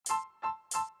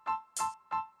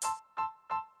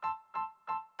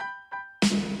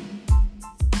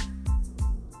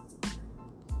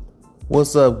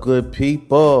What's up, good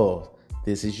people?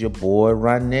 This is your boy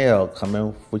Ronel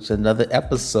coming with another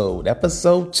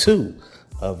episode 2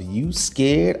 of You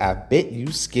Scared? I Bet You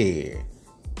Scared.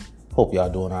 Hope y'all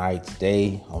doing all right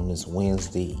today on this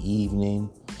Wednesday evening.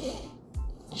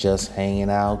 Just hanging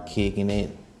out, kicking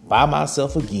it by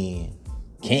myself again.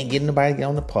 Can't get anybody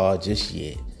on the pod just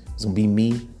yet. It's going to be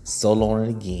me soloing it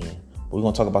again. But we're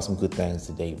going to talk about some good things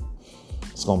today.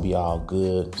 It's going to be all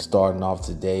good. Starting off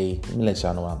today, let me let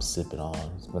y'all know what I'm sipping on.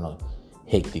 It's been a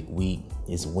hectic week.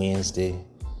 It's Wednesday,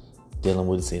 dealing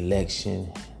with this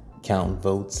election, counting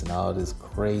votes and all this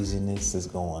craziness that's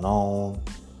going on.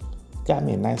 Got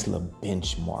me a nice little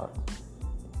benchmark.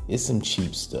 It's some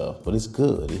cheap stuff, but it's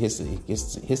good. It hits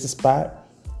the spot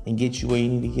and gets you where you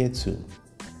need to get to.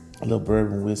 A little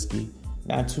bourbon whiskey.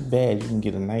 Not too bad. You can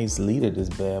get a nice liter of this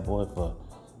bad boy for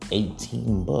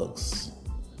 $18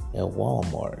 at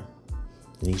Walmart.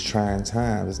 In these trying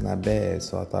times, it's not bad.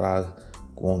 So I thought I'd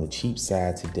go on the cheap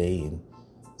side today and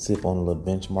sip on a little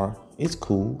benchmark. It's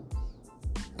cool.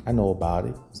 I know about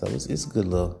it. So it's a good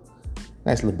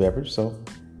nice little beverage. So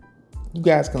you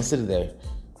guys consider that.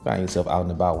 Find yourself out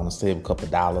and about, want to save a couple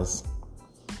of dollars,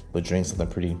 but drink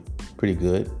something pretty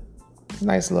good. It's a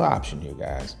nice little option here,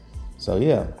 guys. So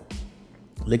yeah,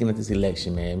 looking at this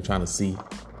election, man, I'm trying to see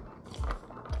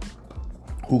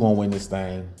who gonna win this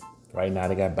thing. Right now,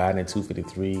 they got Biden at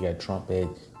 253, got Trump at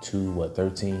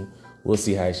 13. We'll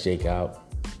see how it shake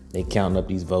out. They counting up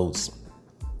these votes.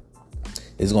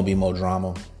 It's gonna be more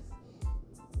drama.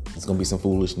 It's gonna be some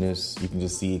foolishness. You can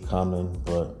just see it coming,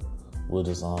 but we'll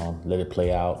just let it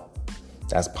play out.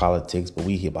 That's politics, but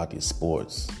we hear about these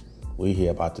sports.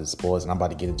 And I'm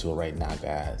about to get into it right now,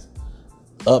 guys.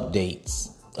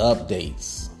 Updates. I'm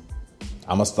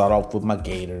gonna start off with my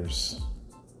Gators.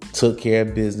 Took care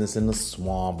of business in the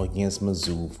swamp against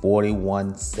Mizzou,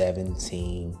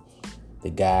 41-17. The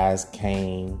guys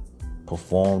came,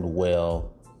 performed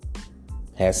well.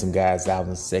 Had some guys out in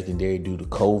the secondary due to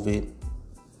COVID.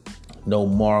 No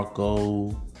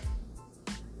Marco.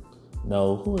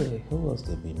 No, who else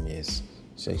did we miss?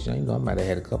 You know, I might have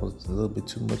had a little bit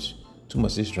too much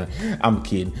this drink. I'm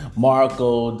kidding.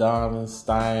 Marco, Donovan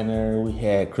Steiner. We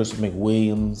had Chris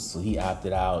McWilliams, so he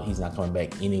opted out. He's not coming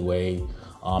back anyway.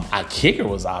 Our kicker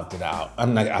was opted out.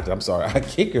 Our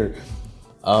kicker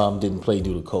didn't play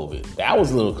due to COVID. That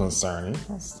was a little concerning.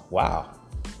 Wow.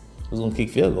 He was going to kick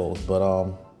field goals. But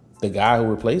the guy who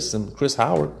replaced him, Chris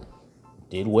Howard,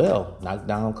 did well. Knocked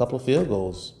down a couple of field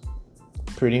goals.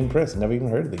 Pretty impressed. Never even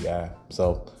heard of the guy.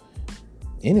 So,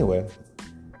 anyway,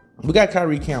 we got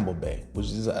Kyrie Campbell back,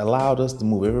 which has allowed us to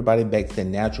move everybody back to their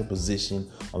natural position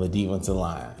on the defensive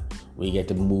line. We get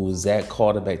to move Zach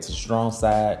Carter back to the strong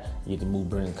side. You get to move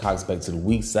Brendan Cox back to the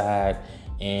weak side.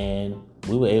 And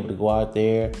we were able to go out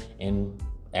there and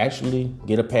actually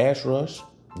get a pass rush,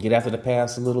 get after the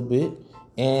pass a little bit,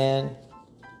 and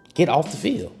get off the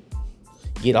field.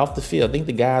 I think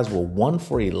the guys were 1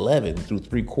 for 11 through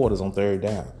 3 quarters on third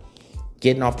down.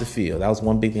 Getting off the field. That was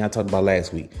one big thing I talked about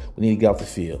last week. We need to get off the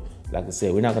field. Like I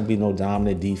said, we're not going to be no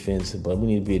dominant defense, but we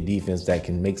need to be a defense that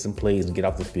can make some plays and get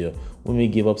off the field. We may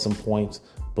give up some points,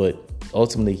 but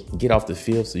ultimately get off the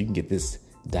field so you can get this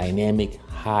dynamic,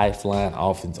 high-flying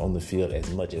offense on the field as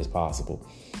much as possible.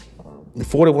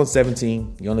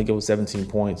 41-17, you only give up 17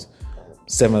 points.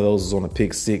 7 of those was on a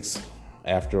pick 6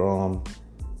 after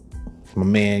my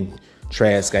man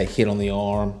Trask got hit on the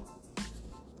arm.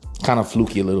 Kind of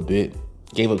fluky a little bit.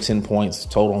 Gave up 10 points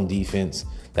total on defense.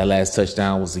 That last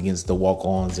touchdown was against the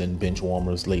walk-ons and bench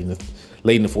warmers late in the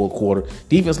fourth quarter.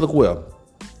 Defense looked well.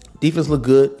 Defense looked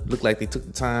good. Looked like they took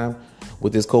the time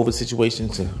with this COVID situation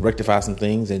to rectify some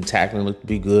things, and tackling looked to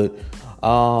be good.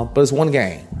 But it's one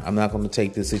game. I'm not going to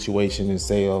take this situation and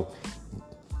say,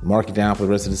 mark it down for the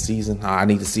rest of the season. I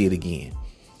need to see it again.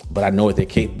 But I know what they're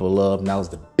capable of, and that was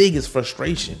the biggest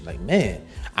frustration. Like, man,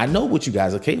 I know what you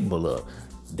guys are capable of.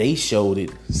 They showed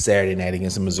it Saturday night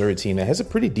against a Missouri team that has a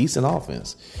pretty decent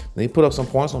offense. They put up some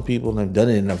points on people and have done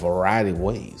it in a variety of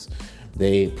ways.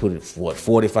 They put it,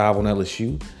 45 on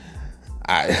LSU?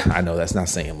 I know that's not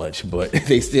saying much, but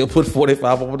they still put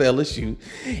 45 on LSU.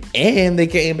 And they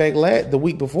came back the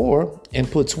week before and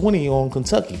put 20 on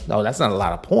Kentucky. No, that's not a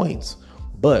lot of points,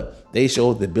 but they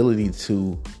showed the ability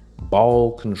to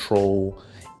ball control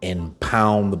and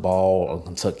pound the ball on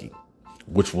Kentucky,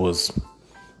 which was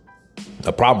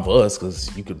a problem for us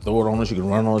because you could throw it on us, you could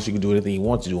run on us, you could do anything you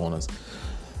want to do on us.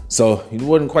 So you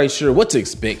wasn't quite sure what to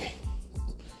expect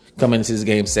coming into this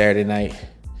game Saturday night.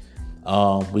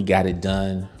 We got it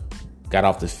done, got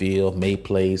off the field, made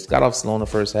plays, got off slow in the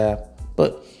first half,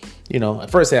 but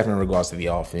first half in regards to the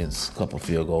offense, a couple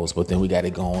field goals, but then we got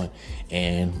it going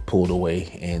and pulled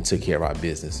away and took care of our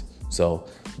business. So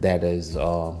that's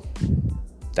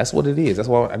what it is. That's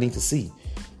what I need to see.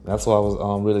 That's what I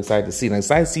was really excited to see. And I'm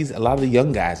excited to see a lot of the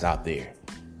young guys out there.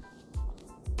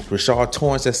 Rashard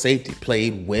Torrance at safety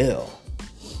played well.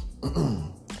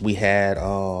 We had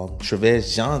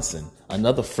Trevez Johnson,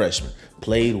 another freshman,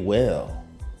 played well.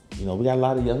 We got a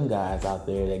lot of young guys out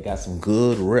there that got some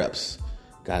good reps,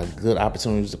 got good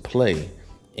opportunities to play,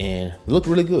 and looked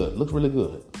really good. I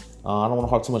don't want to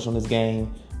harp too much on this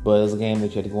game, but it's a game that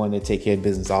you have to go in there and take care of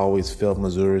business. I always felt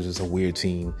Missouri is just a weird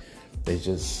team. They're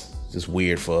just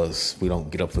weird for us. We don't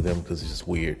get up for them because it's just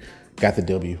weird. Got the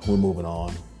W. We're moving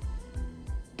on.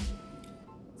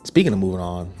 Speaking of moving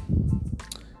on,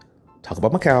 talk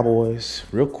about my Cowboys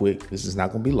real quick. This is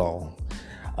not going to be long.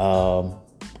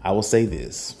 I will say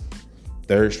this.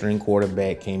 Third-string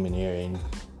quarterback came in there, and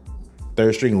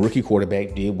third-string rookie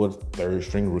quarterback did what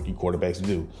third-string rookie quarterbacks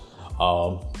do.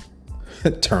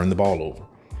 Turn the ball over.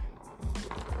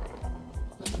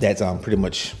 That's pretty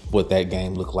much what that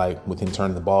game looked like with him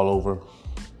turning the ball over.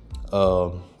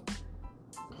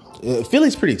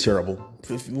 Philly's pretty terrible.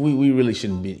 We really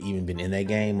shouldn't be even been in that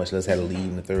game, much less had a lead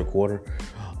in the third quarter.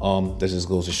 That just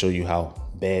goes to show you how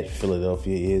bad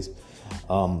Philadelphia is.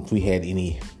 If we had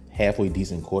any halfway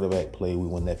decent quarterback play, we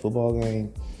won that football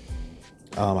game.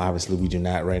 Obviously, we do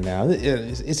not right now.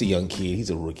 It's a young kid. He's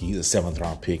a rookie. He's a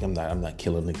seventh-round pick. I'm not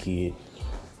killing the kid.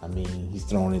 I mean, he's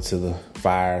thrown into the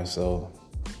fire, so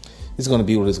it's going to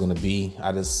be what it's going to be.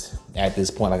 At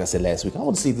this point, like I said last week, I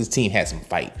want to see if this team has some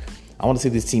fight. I want to see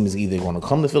if this team is either going to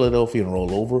come to Philadelphia and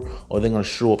roll over, or they're going to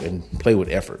show up and play with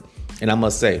effort. And I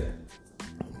must say,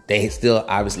 they still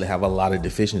obviously have a lot of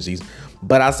deficiencies,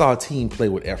 but I saw a team play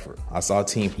with effort. I saw a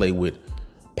team play with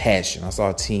passion. I saw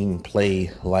a team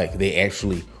play like they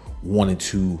actually wanted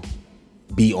to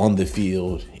be on the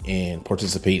field and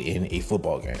participate in a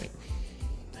football game.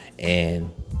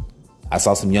 And I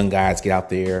saw some young guys get out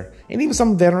there, and even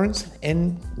some veterans,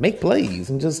 and make plays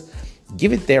and just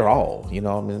give it their all.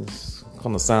 It's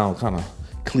going to sound kind of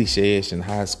cliche-ish and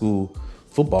high school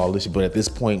football-ish, but at this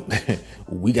point,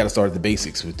 we got to start at the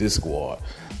basics with this squad.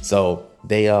 So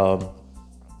they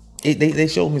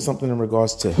showed me something in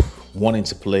regards to wanting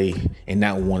to play and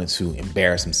not wanting to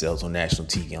embarrass themselves on national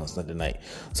TV on Sunday night.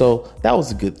 So that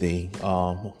was a good thing.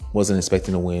 Wasn't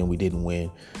expecting to win. We didn't win.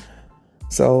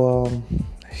 So,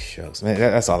 shucks, man,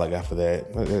 that's all I got for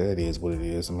that. That is what it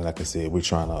is. I mean, like I said, we're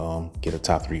trying to get a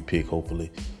top 3 pick, hopefully.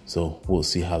 So we'll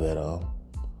see how that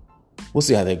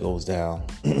goes down.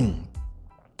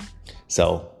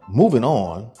 So moving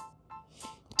on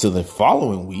to the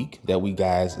following week that we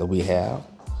have.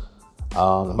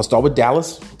 I'm gonna start with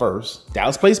Dallas first.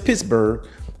 Dallas plays Pittsburgh.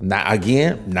 Not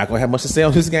gonna have much to say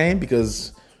on this game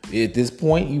because at this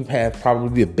point you have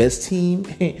probably the best team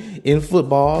in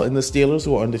football in the Steelers,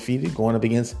 who are undefeated, going up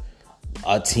against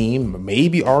a team,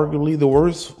 maybe arguably the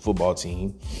worst football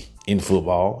team in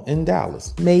football in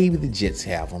Dallas. Maybe the Jets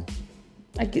have them.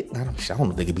 I don't know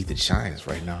if they could beat the Giants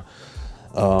right now.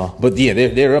 But yeah,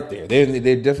 they're up there. They're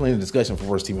definitely in the discussion for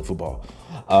worst team in football.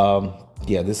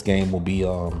 This game will be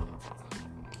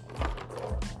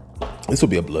this will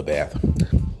be a bloodbath.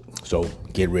 So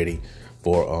get ready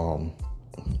for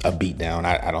a beatdown.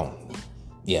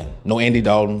 No Andy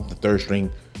Dalton, the third string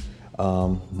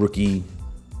rookie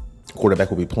quarterback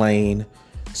will be playing.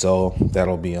 So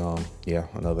that'll be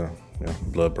another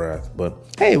bloodbath. But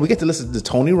hey, we get to listen to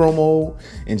Tony Romo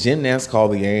and Jim Nantz call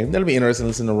the game. That'll be interesting to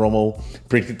listen to Romo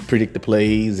predict the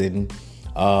plays and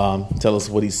tell us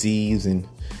what he sees, and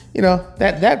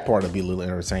that part will be a little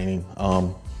entertaining.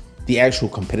 The actual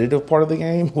competitive part of the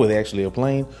game, where they actually are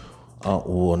playing,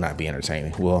 will not be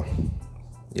entertaining. Well,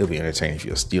 it'll be entertaining if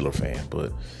you're a Steeler fan,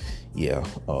 but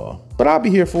but I'll be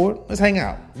here for it. Let's hang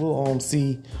out. We'll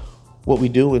see what we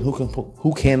do and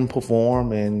who can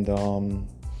perform, and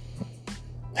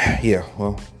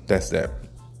that's that.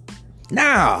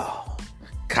 Now,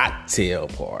 cocktail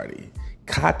party.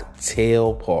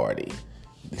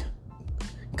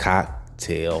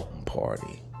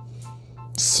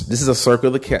 This is a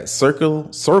circle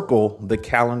the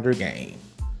calendar game.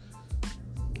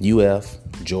 UF,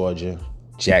 Georgia,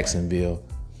 Jacksonville,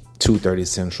 2:30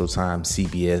 Central Time,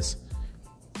 CBS.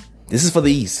 This is for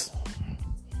the East.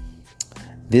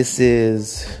 This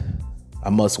is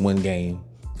a must-win game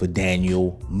for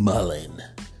Daniel Mullen.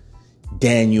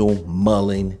 Daniel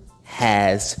Mullen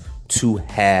has to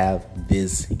have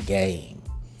this game.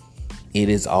 It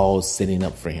is all setting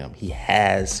up for him. He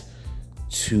has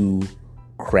to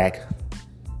crack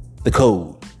the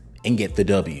code and get the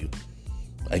W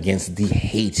against the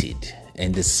hated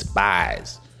and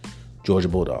despised Georgia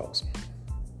Bulldogs.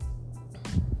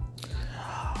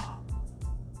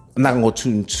 I'm not going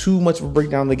to go too much of a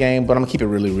breakdown of the game, but I'm going to keep it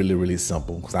really, really, really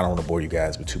simple because I don't want to bore you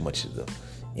guys with too much of the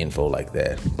info like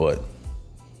that. But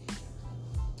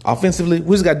offensively,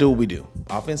 we just got to do what we do.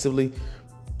 Offensively,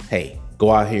 hey,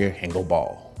 go out here and go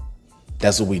ball.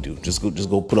 That's what we do. Just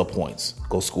go put up points.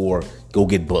 Go score. Go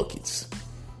get buckets.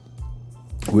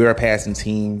 We're a passing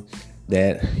team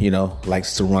that,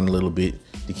 likes to run a little bit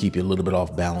to keep you a little bit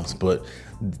off balance. But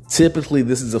typically,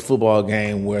 this is a football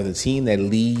game where the team that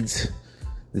leads,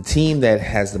 the team that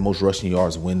has the most rushing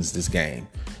yards wins this game.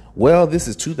 Well, this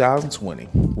is 2020.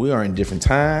 We are in different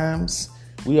times.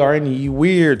 We are in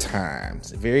weird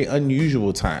times, very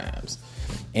unusual times.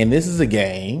 And this is a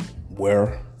game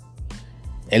where,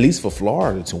 at least for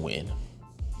Florida to win,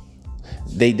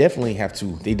 they definitely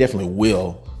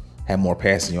will have more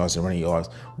passing yards than running yards,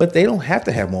 but they don't have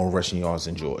to have more rushing yards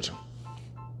than Georgia.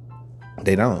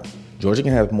 They don't. Georgia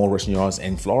can have more rushing yards,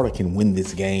 and Florida can win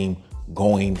this game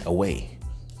going away.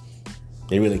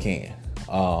 They really can.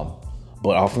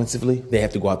 But offensively, they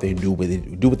have to go out there and do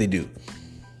what they do.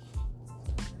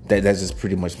 That's just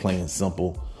pretty much plain and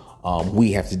simple.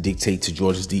 We have to dictate to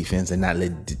Georgia's defense and not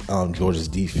let Georgia's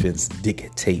defense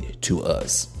dictate to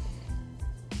us.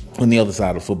 On the other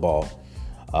side of football,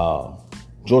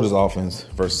 Georgia's offense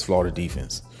versus Florida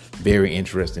defense. Very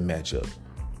interesting matchup.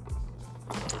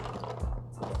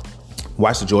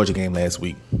 Watched the Georgia game last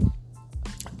week.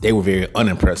 They were very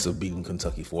unimpressive beating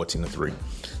Kentucky 14-3.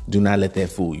 Do not let that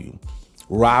fool you.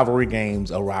 Rivalry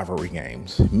games are rivalry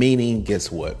games. Meaning,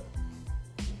 guess what?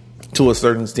 To a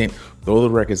certain extent, throw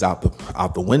the records out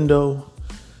the window.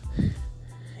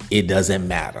 It doesn't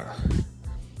matter.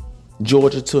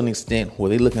 Georgia, to an extent, were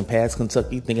they looking past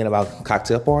Kentucky, thinking about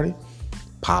cocktail party?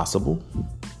 Possible.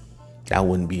 That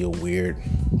wouldn't be a weird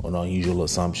or unusual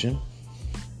assumption.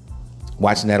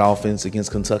 Watching that offense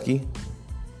against Kentucky,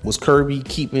 was Kirby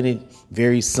keeping it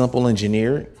very simple and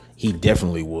generic? He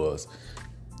definitely was.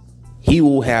 He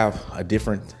will have a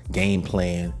different game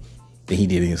plan than he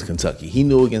did against Kentucky. He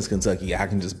knew against Kentucky, I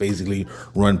can just basically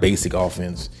run basic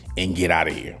offense and get out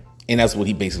of here. And that's what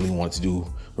he basically wanted to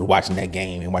do with watching that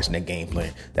game and watching that game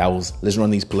plan. That was, let's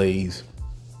run these plays,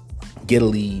 get a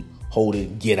lead, hold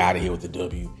it, get out of here with the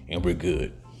W, and we're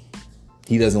good.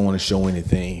 He doesn't want to show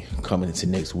anything coming into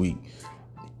next week.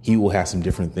 He will have some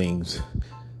different things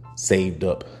saved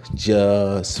up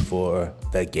just for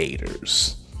the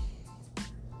Gators.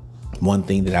 One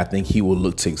thing that I think he will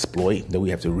look to exploit that we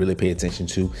have to really pay attention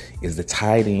to is the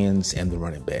tight ends and the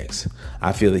running backs.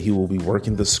 I feel that he will be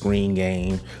working the screen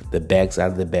game, the backs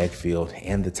out of the backfield,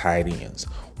 and the tight ends.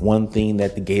 One thing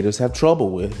that the Gators have trouble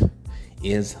with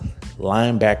is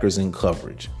linebackers in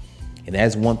coverage. And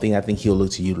that's one thing I think he'll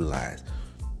look to utilize.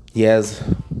 He has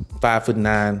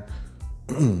 5'9",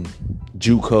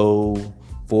 JUCO,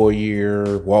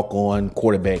 4-year walk-on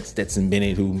quarterback Stetson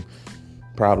Bennett, who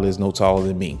probably is no taller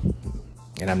than me.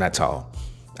 And I'm not tall.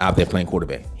 Out there playing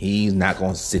quarterback. He's not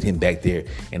going to sit him back there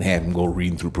and have him go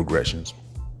reading through progressions.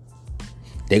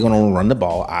 They're going to run the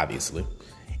ball, obviously.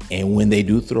 And when they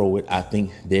do throw it, I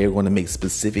think they're going to make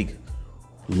specific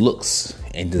looks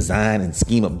and design and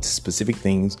scheme up specific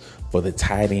things for the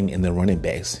tight end and the running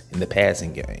backs in the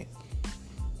passing game.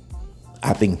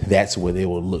 I think that's where they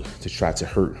will look to try to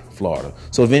hurt Florida.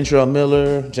 So Ventrell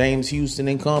Miller, James Houston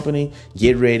and company,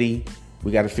 get ready.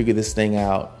 We got to figure this thing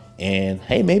out. And,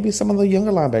 hey, maybe some of the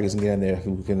younger linebackers can get in there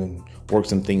who can work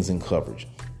some things in coverage.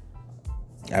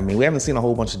 I mean, we haven't seen a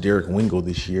whole bunch of Derek Wingo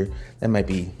this year.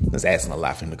 That's asking a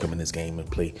lot for him to come in this game and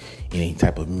play any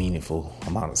type of meaningful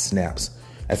amount of snaps.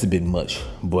 That's a bit much.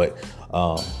 But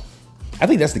I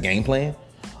think that's the game plan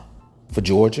for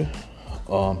Georgia.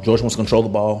 Georgia wants to control the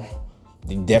ball.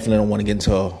 They definitely don't want to get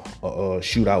into a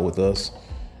shootout with us.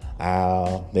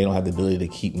 They don't have the ability to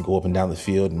keep and go up and down the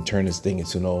field and turn this thing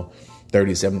into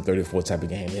 37-34 type of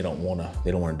game. They don't want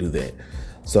to do that.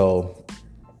 So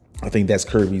I think that's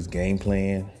Kirby's game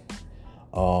plan.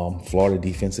 Florida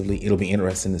defensively, it'll be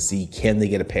interesting to see, can they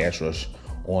get a pass rush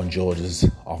on Georgia's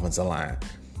offensive line?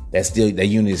 That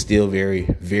unit is still very,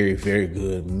 very, very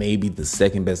good. Maybe the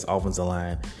second best offensive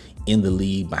line in the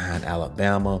league behind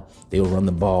Alabama. They will run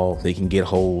the ball, they can get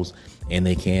holes, and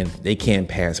they can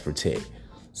pass protect.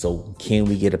 So can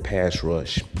we get a pass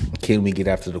rush? Can we get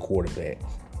after the quarterback?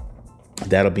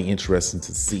 That'll be interesting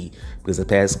to see, because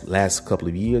the last couple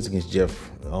of years against Jake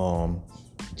Fromm,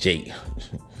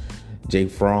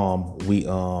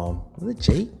 was it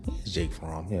Jake? It's Jake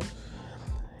Fromm, yeah.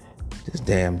 This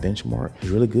damn benchmark is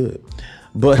really good.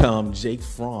 But Jake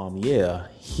Fromm, yeah,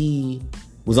 he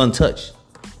was untouched.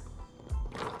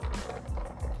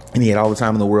 And he had all the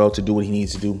time in the world to do what he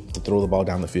needs to do to throw the ball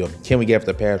down the field. Can we get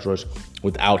after the pass rush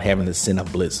without having to send a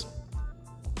blitz?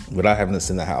 Without having to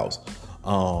send the house?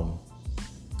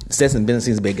 Stetson Bennett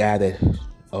seems to be a guy that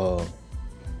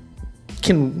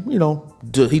can,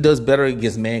 he does better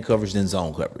against man coverage than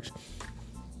zone coverage.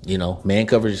 Man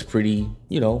coverage is pretty,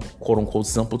 quote unquote,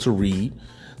 simple to read.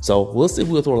 So we'll see if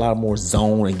we'll throw a lot more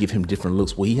zone and give him different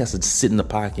looks where he has to sit in the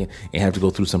pocket and have to go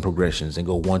through some progressions and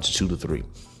go 1 to 2 to 3.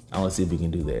 I want to see if we can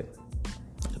do that.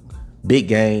 Big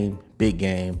game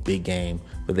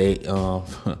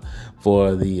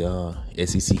for the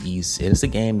SEC East. And it's a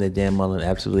game that Dan Mullen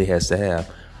absolutely has to have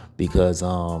because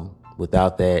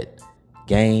without that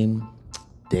game,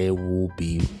 there will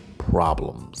be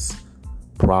problems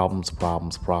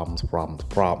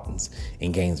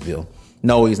in Gainesville.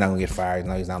 No, he's not going to get fired.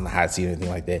 No, he's not on the hot seat or anything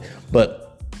like that.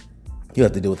 But you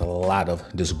have to deal with a lot of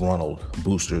disgruntled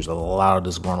boosters, a lot of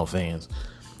disgruntled fans.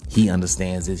 He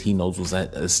understands this. He knows what's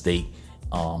at stake.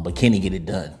 But can he get it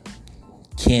done?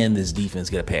 Can this defense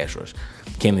get a pass rush?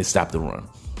 Can they stop the run?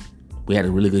 We had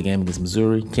a really good game against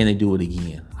Missouri. Can they do it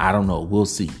again? I don't know. We'll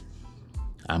see.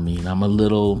 I mean, I'm a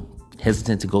little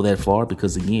hesitant to go that far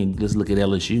because, again, just look at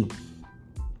LSU.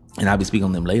 And I'll be speaking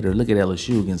on them later. Look at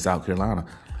LSU against South Carolina.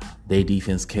 Their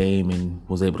defense came and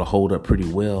was able to hold up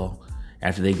pretty well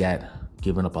after they got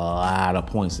given up a lot of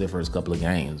points their first couple of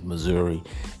games, Missouri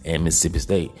and Mississippi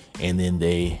State. And then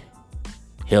they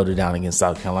held it down against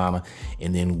South Carolina.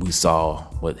 And then we saw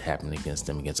what happened against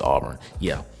them against Auburn.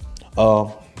 Yeah.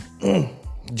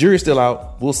 Jury's still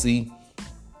out. We'll see.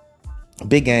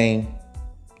 Big game.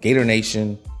 Gator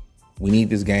Nation. We need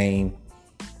this game.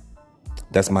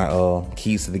 That's my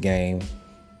keys to the game.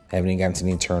 Haven't even gotten to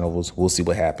any turnovers. We'll see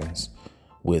what happens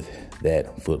with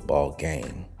that football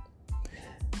game.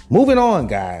 Moving on,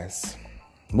 guys.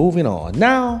 Moving on.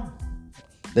 Now,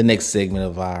 the next segment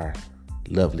of our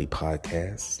lovely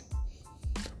podcast.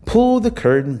 Pull the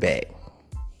curtain back.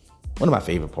 One of my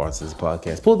favorite parts of this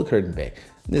podcast. Pull the curtain back.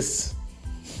 In this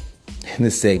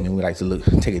segment, we like to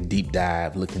take a deep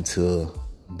dive, look into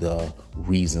the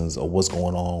reasons or what's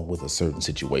going on with a certain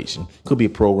situation. Could be a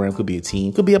program, could be a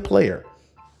team, could be a player.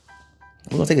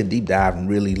 We're going to take a deep dive and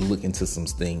really look into some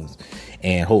things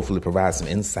and hopefully provide some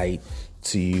insight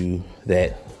to you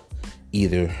that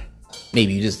either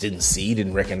maybe you just didn't see,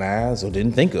 didn't recognize, or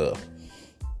didn't think of.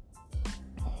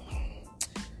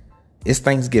 It's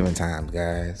Thanksgiving time,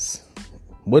 guys.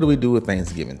 What do we do with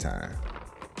Thanksgiving time?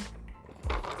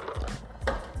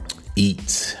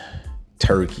 Eat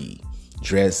turkey,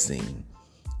 dressing,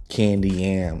 candy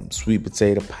yam, sweet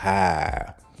potato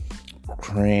pie,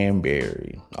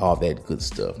 cranberry, all that good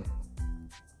stuff.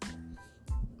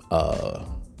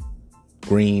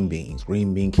 Green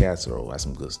bean casserole, that's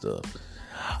some good stuff.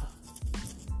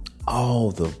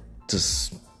 All the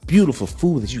just beautiful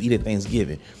food that you eat at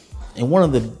Thanksgiving. And one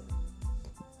of the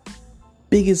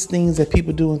biggest things that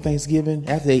people do on Thanksgiving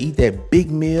after they eat that big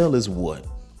meal is what?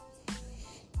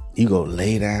 You go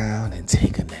lay down and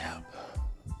take a nap.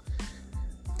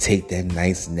 Take that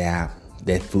nice nap.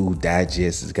 That food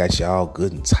digests. It's got you all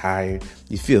good and tired.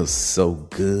 You feel so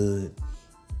good.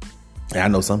 And I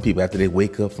know some people, after they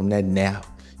wake up from that nap,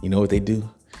 you know what they do?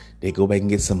 They go back and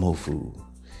get some more food.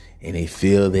 And they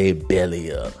fill their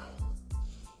belly up.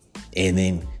 And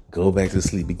then go back to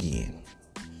sleep again.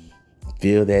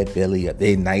 Fill that belly up.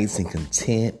 They're nice and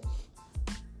content.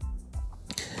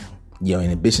 Your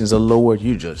inhibitions are lowered.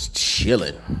 You're just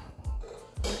chilling.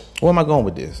 Where am I going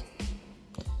with this?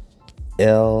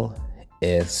 LSU.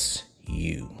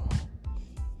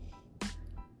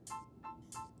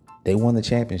 They won the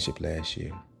championship last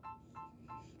year.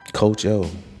 Coach O,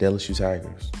 the LSU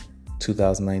Tigers,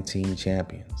 2019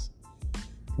 champions,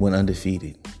 went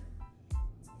undefeated.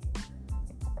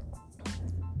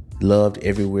 Loved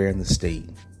everywhere in the state.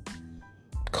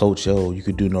 Coach O, you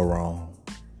could do no wrong.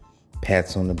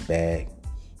 Pats on the back,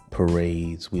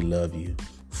 parades, we love you.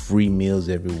 Free meals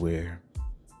everywhere.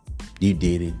 You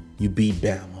did it. You beat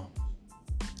Bama.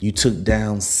 You took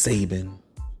down Saban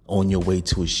on your way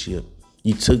to a ship.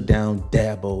 You took down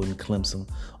Dabo and Clemson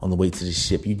on the way to the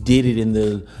ship. You did it in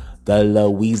the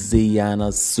Louisiana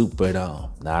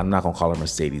Superdome. Now, I'm not going to call it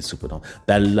Mercedes Superdome.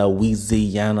 The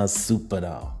Louisiana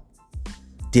Superdome.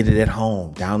 Did it at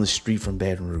home, down the street from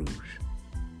Baton Rouge.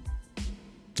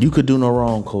 You could do no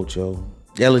wrong, Coach O.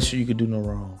 LSU, you could do no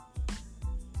wrong.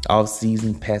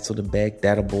 Off-season, pats on the back,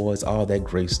 data boys, all that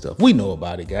great stuff. We know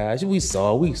about it, guys. We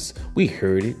saw, we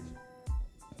heard it.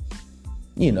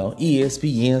 You know,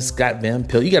 ESPN, Scott Van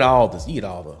Pelt. You get all this. You get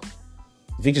all the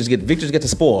Victors get the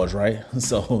spoils, right?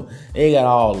 So they got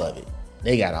all of it.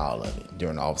 They got all of it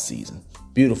during the off season.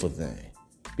 Beautiful thing.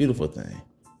 Beautiful thing.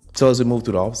 So as we move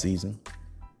through the offseason,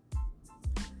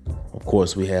 of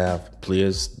course, we have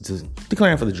players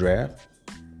declaring for the draft.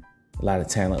 A lot of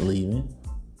talent leaving.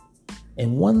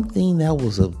 And one thing that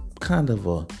was a kind of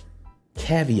a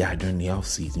caveat during the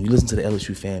offseason, you listen to the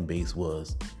LSU fan base,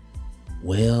 was,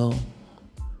 well,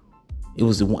 it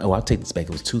was the one. Well, I'll take this back.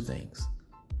 It was two things.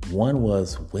 One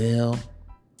was, well,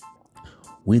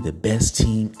 we're the best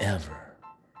team ever.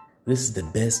 This is the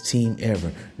best team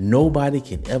ever. Nobody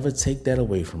can ever take that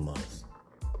away from us.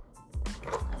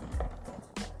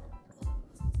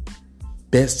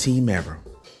 Best team ever.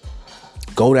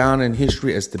 Go down in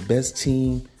history as the best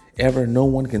team ever. No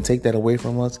one can take that away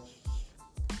from us.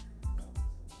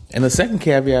 And the second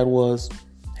caveat was,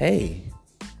 hey,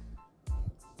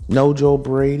 no Joe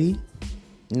Brady,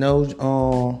 no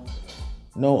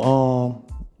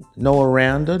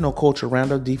Aranda, no Coach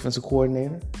Aranda, defensive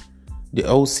coordinator. The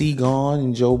OC gone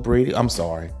and Joe Brady. I'm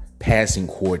sorry, passing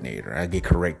coordinator. I get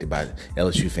corrected by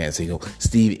LSU fans. So,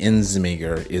 Steve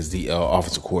Ensminger is the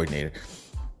offensive coordinator.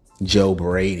 Joe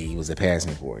Brady was the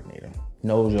passing coordinator.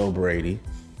 No Joe Brady.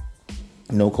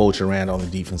 No Coach Aranda on the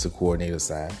defensive coordinator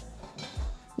side.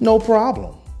 No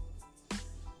problem.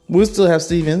 We'll still have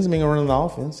Steve Ensminger running the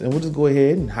offense, and we'll just go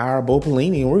ahead and hire Bo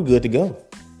Pelini, and we're good to go.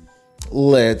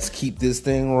 Let's keep this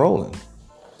thing rolling.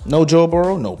 No Joe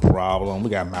Burrow, no problem. We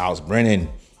got Miles Brennan.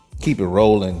 Keep it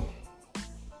rolling.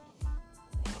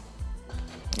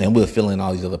 And we'll fill in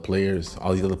all these other players,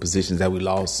 all these other positions that we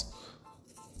lost.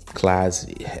 Clyde,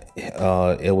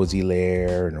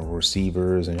 Edwards-Helaire, and the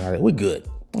receivers, and all that. We're good.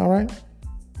 All right?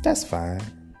 That's fine.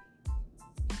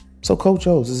 So Coach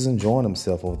O's is enjoying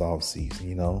himself over the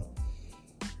offseason,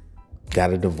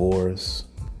 Got a divorce.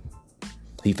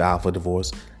 He filed for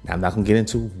divorce. Now, I'm not going to get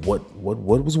into what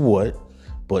was what,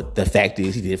 but the fact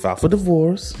is he did file for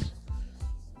divorce.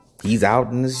 He's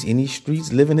out in these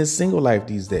streets living his single life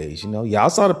these days, Y'all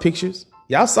saw the pictures.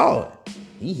 Y'all saw it.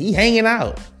 He hanging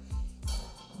out.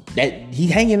 He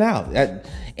hanging out.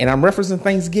 And I'm referencing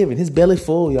Thanksgiving. His belly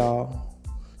full, y'all.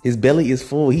 His belly is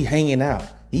full. He hanging out.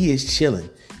 He is chilling.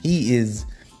 He is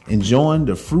enjoying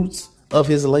the fruits of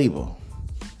his labor.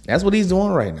 That's what he's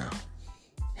doing right now.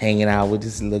 Hanging out with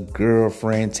his little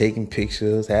girlfriend, taking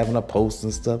pictures, having a post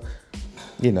and stuff.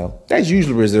 That's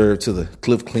usually reserved to the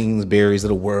Cliff Kingsburys of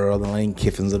the world, the Lane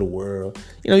Kiffins of the world.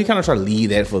 You kind of try to leave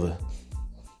that for the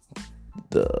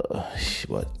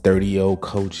 30-year-old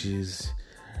coaches,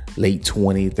 late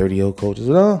 20, 30-year-old coaches.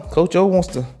 Well, Coach O wants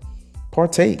to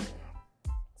partake.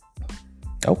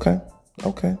 Okay.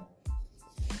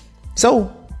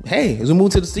 So, hey, as we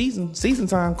move to the season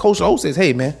time, Coach O says,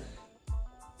 hey, man,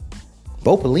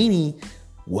 Bo Pelini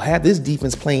will have this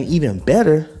defense playing even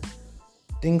better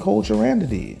than Coach Aranda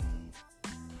did.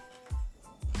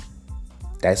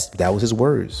 That was his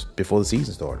words before the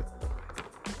season started.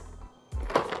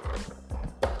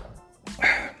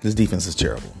 This defense is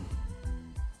terrible.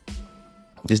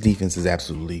 This defense is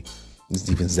absolutely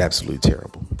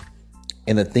terrible.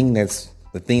 And the thing that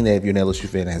if you're an LSU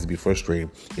fan that has to be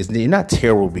frustrated is that you're not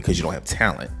terrible because you don't have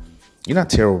talent. You're not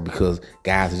terrible because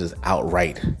guys are just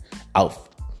outright out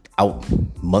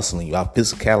muscling you, out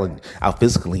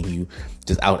physicaling you,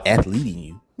 just out athleting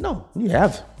you. No, you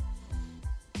have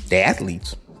the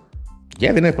athletes. You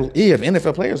have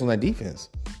NFL players on that defense.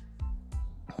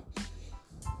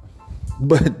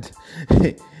 But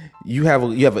you have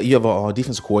a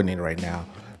defensive coordinator right now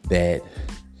that,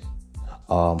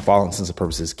 for all intents and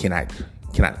purposes, cannot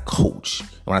coach.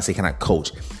 When I say cannot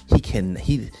coach,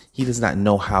 he does not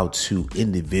know how to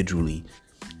individually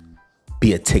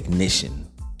be a technician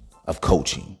of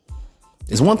coaching.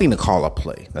 It's one thing to call a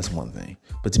play. That's one thing.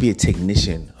 But to be a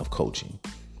technician of coaching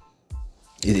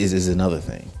is another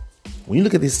thing. When you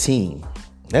look at this team,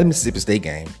 that Mississippi State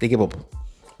game, they gave up,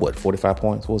 45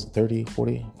 points? What was it, 30,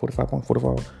 40, 45 points?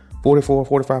 44,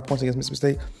 45 points against Mississippi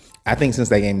State? I think since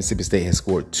that game, Mississippi State has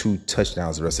scored 2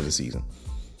 touchdowns the rest of the season.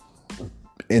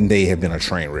 And they have been a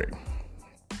train wreck.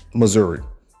 Missouri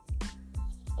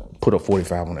put up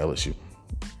 45 on LSU.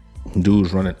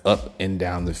 Dudes running up and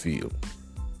down the field,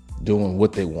 doing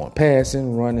what they want,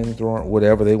 passing, running, throwing,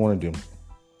 whatever they want to do.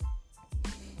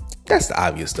 That's the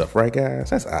obvious stuff, right, guys?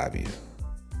 That's obvious.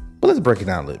 But let's break it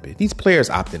down a little bit. These players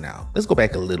opting out. Let's go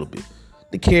back a little bit.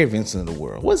 The Kerry Vincent of the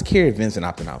world. What's Kerry Vincent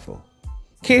opting out for?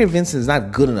 Kerry Vincent is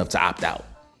not good enough to opt out.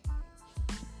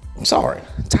 I'm sorry.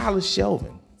 Tyler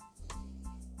Shelvin.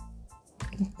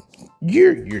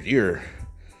 You're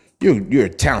a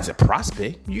talented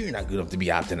prospect. You're not good enough to be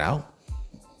opting out.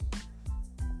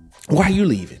 Why are you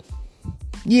leaving?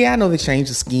 Yeah, I know they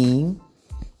changed the scheme.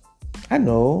 I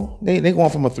know they're going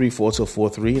from a 3-4 to a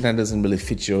 4-3, and that doesn't really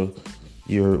fit your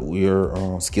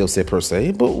skill set per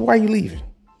se. But why are you leaving?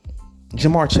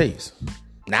 Jamar Chase.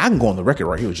 Now I can go on the record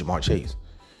right here with Jamar Chase.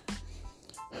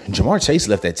 Jamar Chase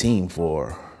left that team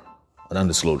for an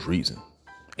undisclosed reason.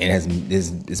 And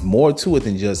there's more to it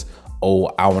than just,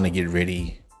 I want to get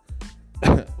ready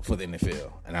for the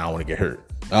NFL and I don't want to get hurt.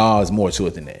 Oh, there's more to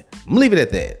it than that. I'm gonna leave it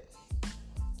at that.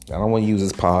 I don't want to use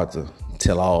this pod to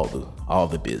tell all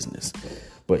the business.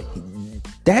 But you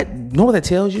know what that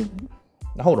tells you?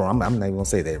 Hold on, I'm not even gonna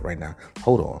say that right now.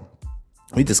 Hold on.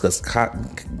 We discussed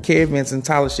Kerry Vincent,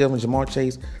 Tyler Shelton, Jamar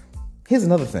Chase. Here's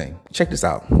another thing. Check this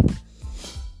out.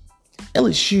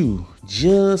 LSU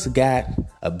just got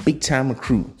a big-time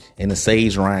recruit in the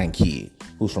Sage Ryan kid,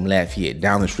 who's from Lafayette,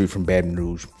 down the street from Baton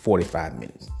Rouge, 45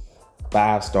 minutes.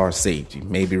 5-star safety,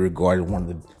 maybe regarded one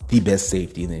of the best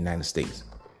safety in the United States.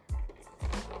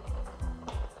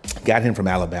 Got him from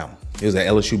Alabama. It was an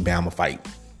LSU-Bama fight.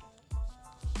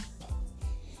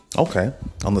 Okay,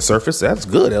 on the surface, that's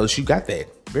good. LSU got that.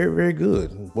 Very, very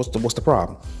good. What's the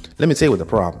problem? Let me tell you what the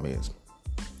problem is.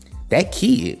 That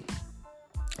kid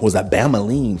was a Bama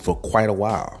lean for quite a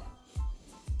while.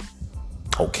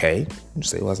 Okay, you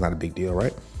say, well, that's not a big deal,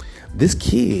 right? This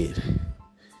kid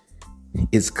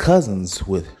is cousins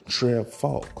with Trev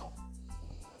Falk.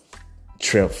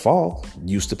 Trev Falk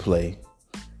used to play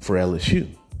for LSU.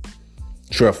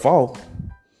 Trev Falk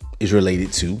is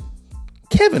related to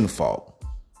Kevin Falk,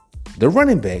 the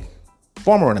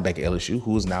former running back at LSU,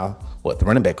 who is now, the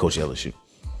running back coach at LSU.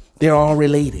 They're all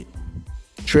related.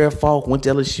 Trev Falk went to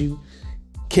LSU.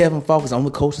 Kevin Falk is on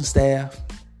the coaching staff.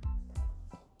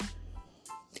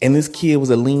 And this kid was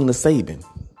a lean to Saban.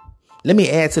 Let me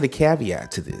add to the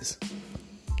caveat to this.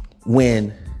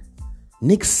 When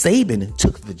Nick Saban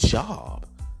took the job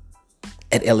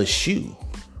at LSU,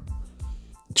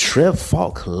 Trev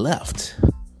Falk left,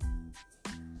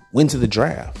 went to the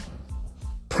draft,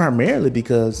 primarily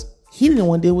because he didn't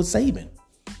want to deal with Saban.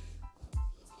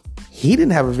 He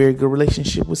didn't have a very good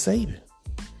relationship with Saban.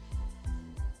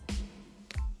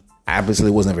 Obviously,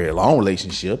 it wasn't a very long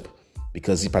relationship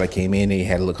because he probably came in and he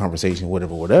had a little conversation,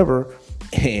 whatever.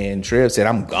 And Trev said,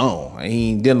 I'm gone. I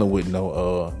ain't dealing with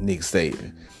no Nick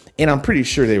Saban. And I'm pretty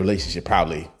sure their relationship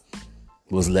probably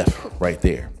was left right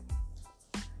there.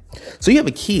 So you have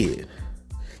a kid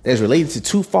that's related to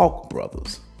two Falk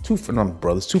brothers, two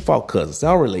Falk cousins. They're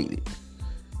all related.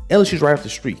 LSU's right off the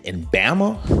street. And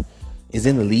Bama is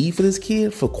in the lead for this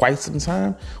kid for quite some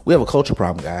time. We have a culture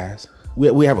problem, guys.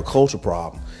 We have a culture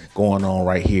problem going on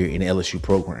right here in the LSU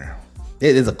program.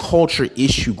 There's a culture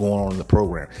issue going on in the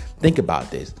program. Think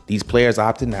about this. These players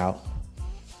opting out.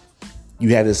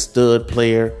 You had this stud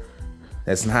player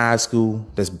that's in high school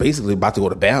that's basically about to go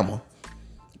to Bama.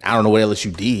 I don't know what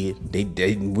LSU did.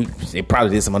 They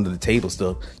probably did some under the table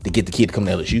stuff to get the kid to come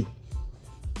to LSU.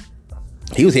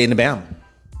 He was heading to Bama.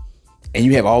 And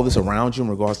you have all this around you in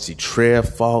regards to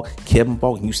Trev Falk, Kevin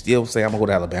Falk, and you still say, I'm going to go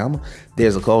to Alabama?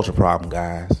 There's a culture problem,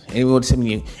 guys. And you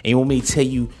want me to tell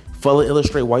you, further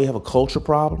illustrate why you have a culture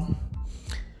problem?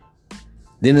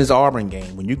 Then there's Auburn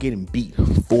game when you're getting beat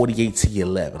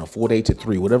 48-11 or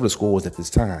 48-3, whatever the score was at this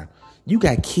time. You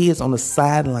got kids on the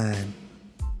sideline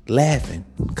laughing,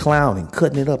 clowning,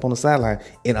 cutting it up on the sideline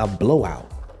in a blowout.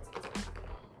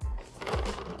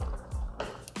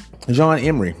 John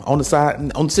Emery on the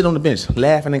side, sitting on the bench,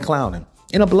 laughing and clowning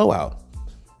in a blowout.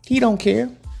 He don't care.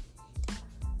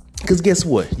 Because guess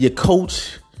what? Your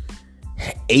coach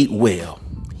ate well.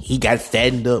 He got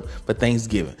fattened up for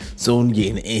Thanksgiving. So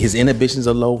his inhibitions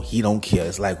are low. He don't care.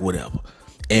 It's like whatever.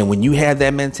 And when you have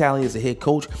that mentality as a head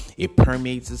coach, it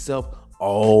permeates itself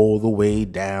all the way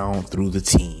down through the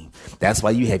team. That's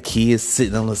why you have kids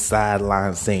sitting on the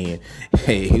sideline saying,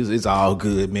 hey, it's all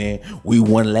good, man. We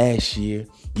won last year.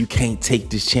 You can't take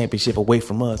this championship away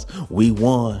from us. We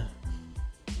won.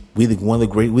 We're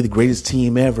the greatest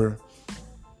team ever.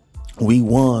 We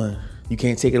won. You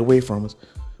can't take it away from us.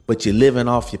 But you're living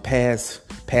off your past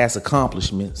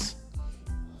accomplishments.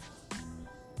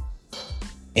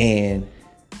 And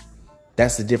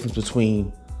that's the difference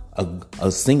between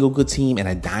a single good team and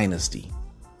a dynasty.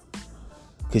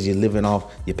 Because you're living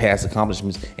off your past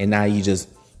accomplishments and now you're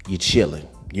chilling.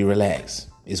 You relax.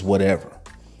 It's whatever.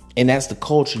 And that's the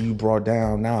culture you brought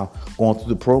down now going through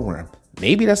the program.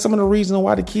 Maybe that's some of the reasons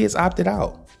why the kids opted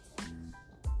out.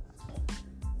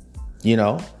 You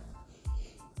know?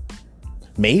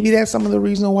 Maybe that's some of the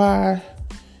reason why,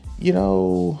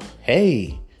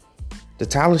 hey, the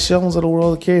Tyler Sheltons of the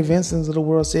world, the Kerry Vincents of the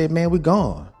world said, man, we're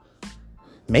gone.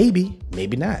 Maybe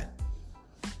not.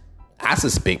 I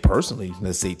suspect personally,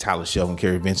 let's say Tyler Shelton,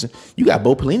 Kerry Vincent, you got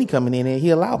Bo Pelini coming in there. He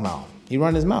a loudmouth. He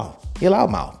run his mouth. He a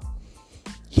loudmouth.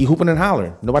 He hooping and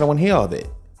hollering. Nobody want to hear all that.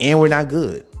 And we're not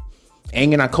good.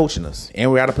 And you're not coaching us.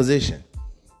 And we're out of position.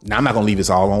 Now, I'm not going to leave this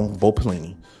all on Bo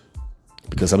Pelini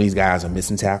because some of these guys are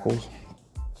missing tackles.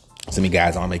 Some of these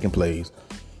guys aren't making plays.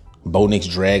 Bo Nix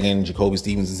dragging Jacoby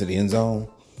Stevens into the end zone.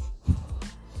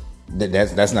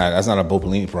 That's not a Bo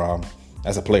Pelini problem.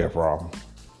 That's a player problem.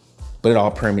 But it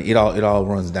all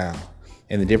runs down.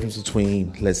 And the difference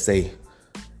between, let's say,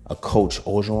 a Coach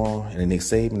Orgeron and a Nick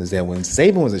Saban is that when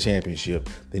Saban was a championship,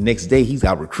 the next day he's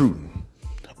out recruiting.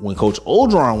 When Coach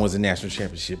Orgeron was a national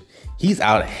championship, he's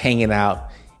out hanging out,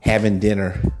 having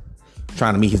dinner,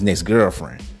 trying to meet his next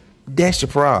girlfriend. That's your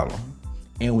problem.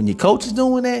 And when your coach is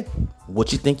doing that,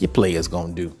 what you think your player's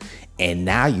going to do? And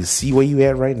now you see where you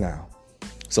at right now.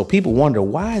 So people wonder,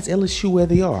 why is LSU where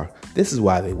they are? This is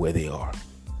why they're where they are.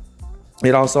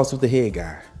 It all starts with the head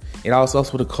guy. It all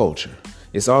starts with the culture.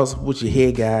 It's all with your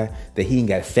head guy that he ain't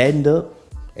got fattened up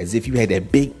as if you had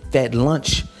that big fat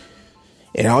lunch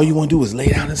and all you want to do is lay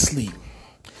down and sleep.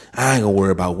 I ain't going to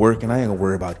worry about working. I ain't going to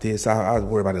worry about this. I'll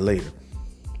worry about it later.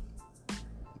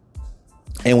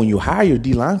 And when you hire your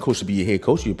D-line coach to be your head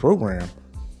coach of your program,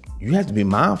 you have to be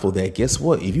mindful that, guess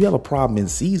what? If you have a problem in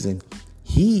season,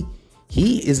 he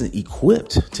isn't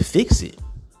equipped to fix it.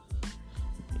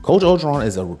 Coach Orgeron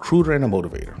is a recruiter and a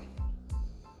motivator.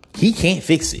 He can't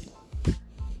fix it.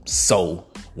 So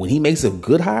when he makes a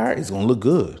good hire, it's going to look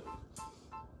good.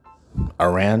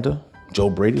 Aranda, Joe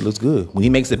Brady looks good. When he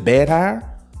makes a bad hire,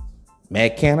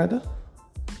 Matt Canada,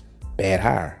 bad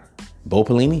hire. Bo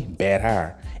Pelini, bad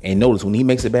hire. And notice, when he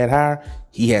makes a bad hire,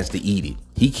 he has to eat it.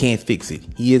 He can't fix it.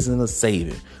 He isn't a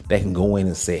savior that can go in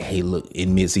and say, hey, look,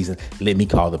 in midseason, let me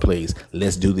call the plays.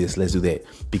 Let's do this. Let's do that.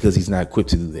 Because he's not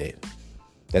equipped to do that.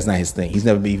 That's not his thing. He's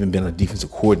never even been a defensive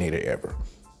coordinator ever.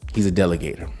 He's a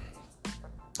delegator.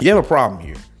 You have a problem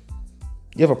here.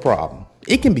 You have a problem.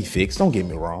 It can be fixed. Don't get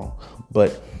me wrong.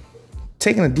 But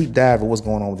taking a deep dive of what's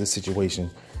going on with this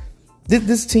situation,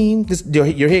 this team,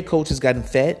 your head coach has gotten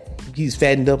fat. He's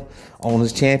fattened up on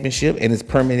his championship, and it's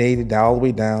permeated all the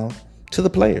way down to the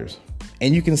players.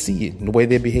 And you can see it in the way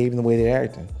they're behaving, the way they're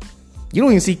acting. You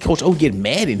don't even see Coach O get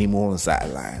mad anymore on the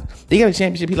sideline. They got a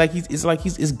championship.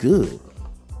 It's good.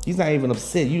 He's not even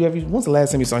upset. When's the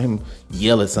last time you saw him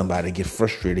yell at somebody, get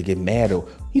frustrated, get mad? Or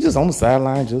he's just on the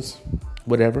sideline, just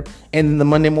whatever. And in the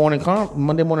Monday morning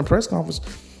press conference,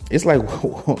 it's like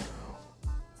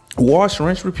wash,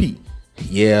 rinse, repeat.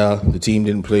 Yeah, the team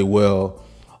didn't play well.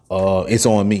 It's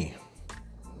on me.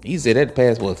 He said that the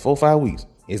past 4 or 5 weeks.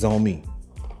 It's on me.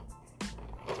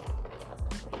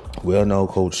 Well, no,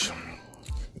 Coach.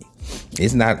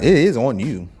 It's not. It is on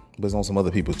you, but it's on some other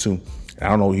people too. I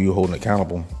don't know who you're holding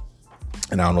accountable,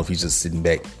 and I don't know if he's just sitting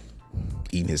back,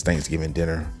 eating his Thanksgiving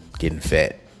dinner, getting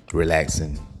fat,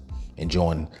 relaxing,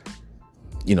 enjoying,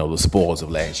 the spoils of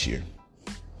last year.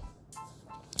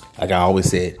 Like I always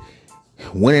said,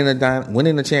 winning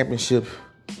a championship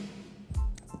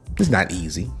is not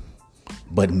easy,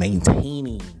 but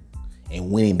maintaining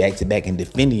and winning back-to-back and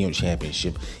defending your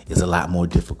championship is a lot more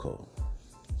difficult.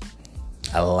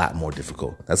 A lot more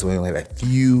difficult. That's why we only have a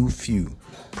few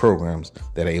programs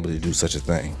that are able to do such a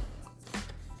thing.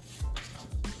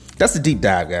 That's the deep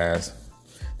dive, guys.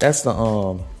 That's the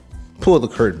pull the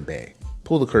curtain back.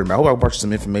 Pull the curtain back. I hope I brought you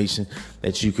some information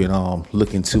that you can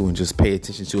look into and just pay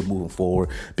attention to it moving forward.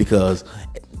 Because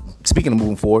speaking of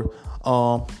moving forward,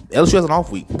 LSU has an off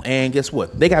week, and guess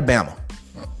what? They got Bama.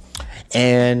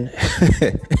 And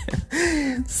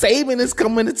Saban is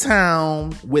coming to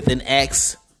town with an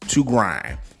axe to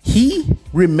grind. He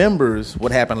remembers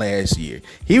what happened last year.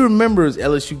 He remembers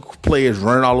LSU players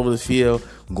running all over the field,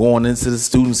 going into the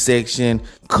student section,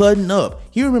 cutting up.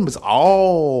 He remembers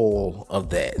all of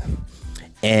that.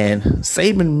 And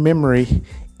Saban's memory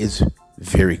is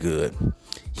very good.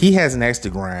 He has an axe to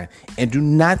grind. And do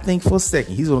not think for a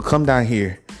second he's going to come down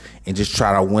here and just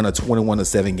try to win a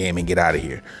 21-7 game and get out of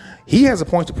here. He has a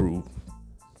point to prove.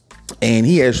 And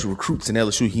he has recruits in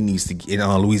LSU he needs to get, in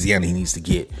Louisiana he needs to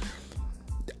get.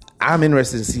 I'm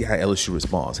interested to see how LSU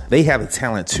responds. They have the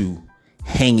talent to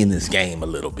hang in this game a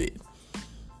little bit.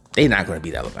 They're not going to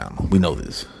beat Alabama. We know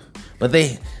this. But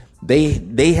they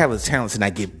have the talent to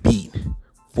not get beat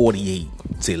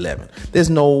 48-11. There's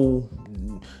no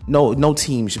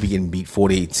team should be getting beat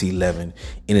 48-11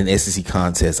 in an SEC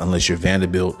contest unless you're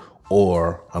Vanderbilt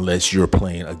or unless you're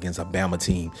playing against a Bama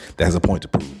team that has a point to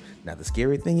prove. Now, the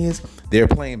scary thing is they're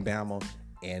playing Bama,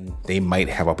 and they might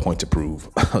have a point to prove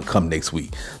come next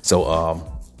week. So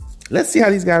let's see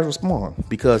how these guys respond.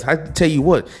 Because I tell you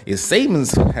what, if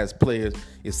Saban has players,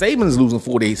 if Saban is losing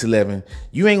 48-11,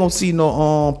 you ain't gonna see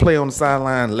no player on the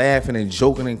sideline laughing and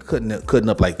joking and cutting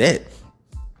up like that.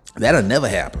 That'll never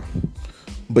happen.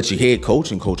 But your head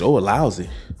coach and Coach O allows it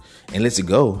and lets it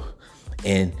go.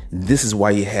 And this is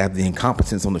why you have the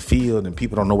incompetence on the field and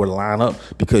people don't know where to line up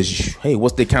because, hey,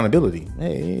 what's the accountability?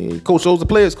 Hey, coach shows the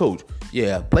players coach.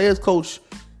 Yeah, players coach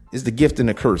is the gift and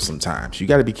the curse sometimes. You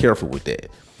got to be careful with that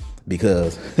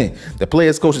because the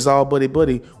players coach is all buddy.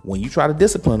 When you try to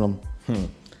discipline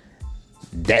them,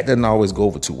 that doesn't always go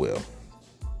over too well.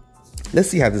 Let's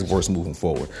see how this works moving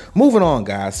forward. Moving on,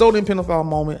 guys. Sodium pentothal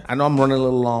moment. I know I'm running a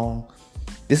little long.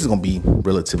 This is going to be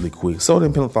relatively quick.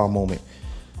 Sodium pentothal moment.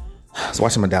 I was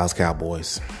watching my Dallas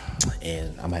Cowboys, and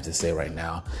I'm going to have to say right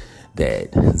now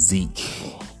that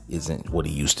Zeke isn't what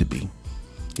he used to be.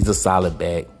 He's a solid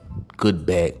back, good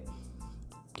back.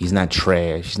 He's not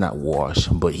trash. He's not washed,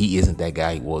 but he isn't that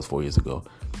guy he was 4 years ago.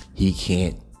 He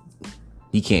can't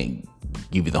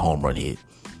give you the home run hit.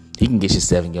 He can get you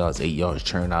 7 yards, 8 yards,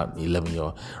 churn out 11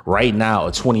 yards. Right now,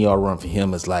 a 20-yard run for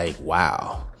him is like,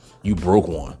 wow, you broke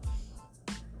one.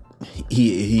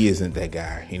 He isn't that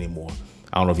guy anymore.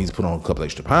 I don't know if he's put on a couple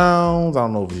extra pounds. I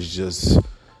don't know if it's just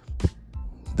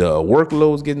the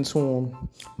workload's getting to him.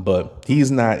 But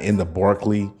he's not in the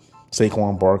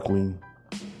Saquon Barkley,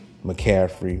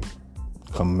 McCaffrey,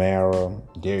 Kamara,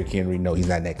 Derrick Henry. No, he's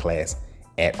not in that class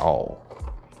at all.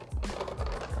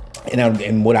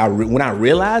 And when I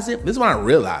realized it, this is when I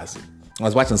realized it. I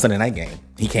was watching the Sunday night game.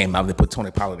 He came out and they put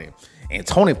Tony Pollard in. And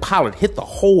Tony Pollard hit the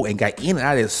hole and got in and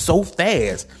out of there so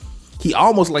fast. He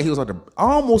almost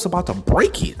was about to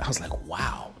break it. I was like,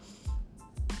 wow.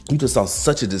 You just saw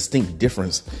such a distinct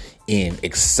difference in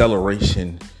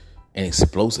acceleration and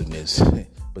explosiveness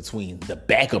between the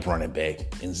backup running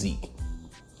back and Zeke.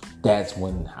 That's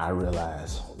when I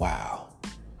realized, wow,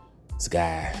 this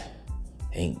guy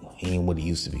ain't what he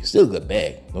used to be. Still a good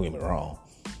back, don't get me wrong.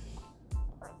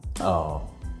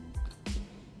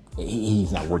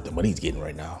 He's not worth the money he's getting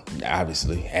right now,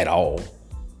 obviously, at all.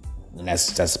 And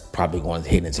that's probably going to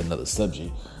head into another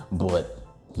subject. But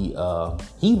he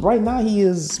right now he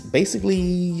is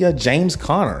basically James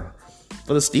Conner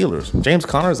for the Steelers. James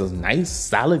Conner is a nice,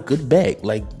 solid, good back.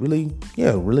 Like really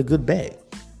good back.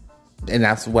 And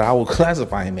that's what I would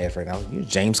classify him as right now. You're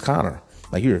James Conner.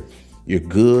 Like you're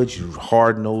good, you're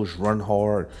hard nosed, run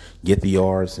hard, get the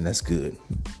yards, and that's good.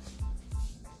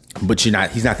 But he's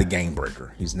not the game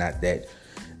breaker. He's not that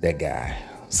guy.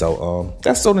 So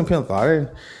that's sodium pentothal.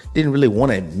 I didn't really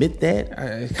want to admit that.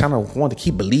 I kind of wanted to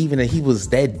keep believing that he was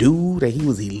that dude, that he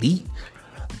was elite.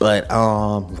 But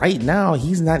right now,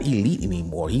 he's not elite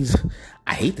anymore.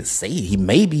 I hate to say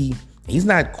it, he's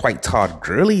not quite Todd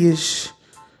Gurley-ish,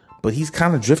 but he's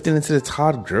kind of drifting into the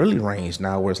Todd Gurley range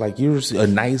now, where it's like you're a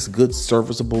nice, good,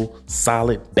 serviceable,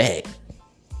 solid back.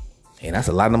 And that's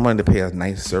a lot of money to pay a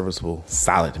nice, serviceable,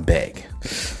 solid back.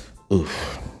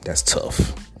 Oof, that's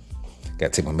tough.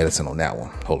 Got to take my medicine on that one.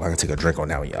 Hold on, I can take a drink on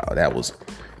that one, y'all. That was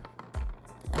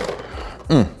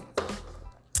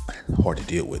hard to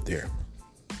deal with there.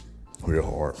 Real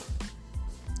hard.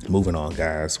 Moving on,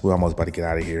 guys. We're almost about to get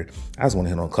out of here. I just want to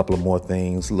hit on a couple of more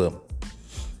things. Look,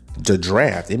 the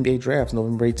draft, NBA draft,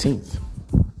 November 18th.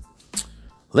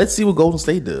 Let's see what Golden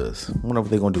State does. I wonder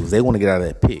what they're going to do. They want to get out of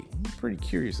that pick. I'm pretty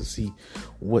curious to see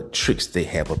what tricks they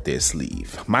have up their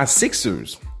sleeve. My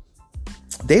Sixers,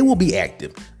 they will be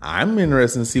active. I'm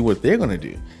interested to see what they're going to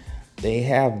do. They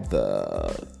have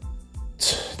the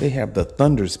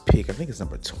Thunder's pick. I think it's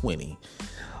number 20.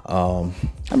 I'm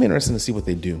interested to see what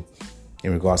they do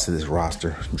in regards to this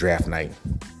roster draft night.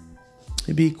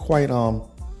 It'd be quite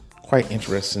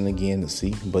interesting again to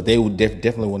see. But they would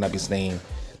definitely will not be staying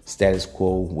status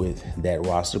quo with that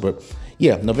roster. But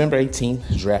yeah, November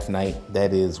 18th draft night.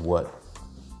 That is what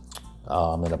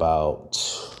in about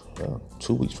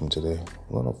 2 weeks from today.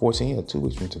 Well, no, 14. Yeah, 2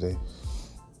 weeks from today.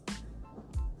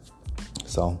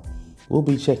 So we'll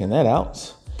be checking that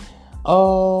out.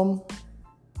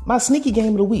 My sneaky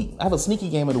game of the week. I have a sneaky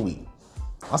game of the week.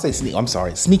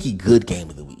 Sneaky good game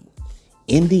of the week.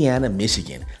 Indiana,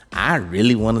 Michigan. I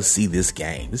really want to see this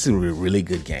game. This is a really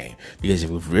good game because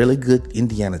you have a really good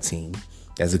Indiana team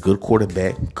that's a good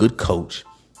quarterback, good coach,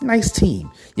 nice team.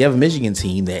 You have a Michigan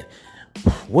team that,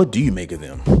 what do you make of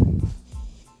them?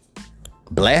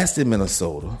 Blasted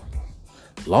Minnesota,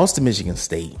 lost to Michigan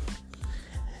State.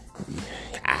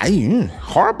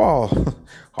 Harbaugh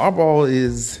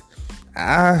is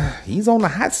he's on the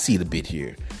hot seat a bit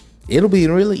here. It'll be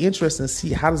really interesting to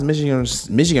see how does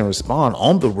Michigan respond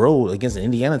on the road against an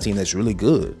Indiana team that's really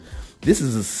good. This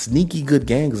is a sneaky good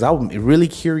game because I'm really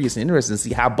curious and interested to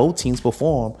see how both teams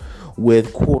perform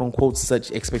with quote unquote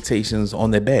such expectations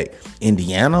on their back.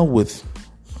 Indiana with,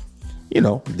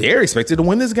 they're expected to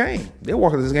win this game. They're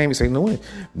walking this game expecting to win.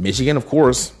 Michigan, of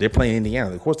course, they're playing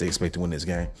Indiana. Of course, they expect to win this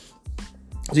game.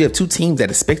 So you have two teams that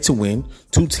expect to win,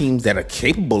 two teams that are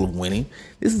capable of winning.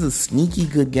 This is a sneaky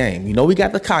good game. You know, we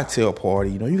got the cocktail party.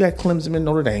 You know, you got Clemson and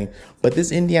Notre Dame. But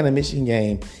this Indiana-Michigan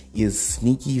game is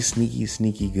sneaky, sneaky,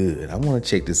 sneaky good. I want to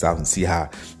check this out and see how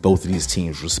both of these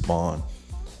teams respond.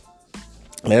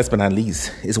 Last but not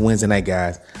least, it's Wednesday night,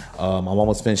 guys. I'm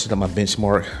almost finishing up my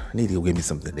benchmark. I need to go get me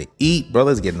something to eat.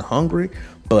 Brother's getting hungry.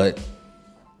 But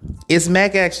it's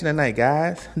MAC action tonight,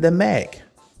 guys. The MAC.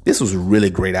 This was a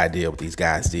really great idea what these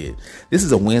guys did. This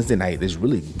is a Wednesday night. There's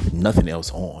really nothing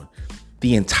else on.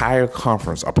 The entire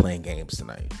conference are playing games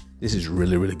tonight. This is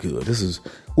really, really good. This is,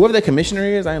 whoever the commissioner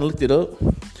is, I ain't looked it up.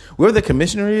 Whoever the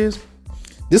commissioner is,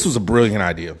 this was a brilliant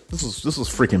idea. This was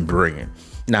freaking brilliant.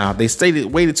 Now, they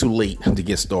waited too late to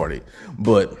get started.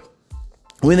 But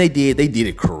when they did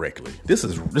it correctly. This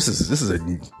is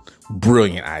a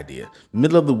brilliant idea.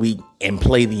 Middle of the week and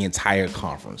play the entire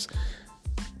conference.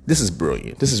 This is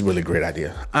brilliant. This is a really great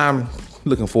idea. I'm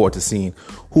looking forward to seeing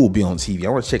who will be on TV. I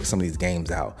want to check some of these games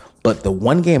out. But the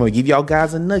one game, I'll give y'all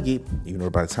guys a nugget. Even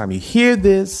though by the time you hear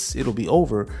this, it'll be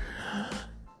over.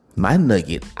 My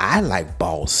nugget, I like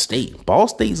Ball State. Ball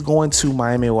State's going to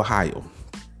Miami, Ohio.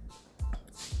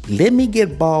 Let me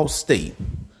get Ball State.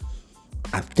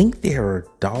 I think they're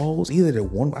dogs. Either they're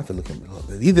one. I have to look them up.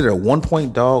 Either they're a 1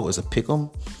 point dog or it's a pick 'em.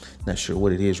 Not sure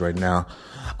what it is right now.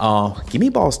 Give me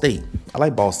Ball State. I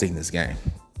like Ball State in this game.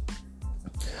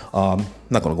 I'm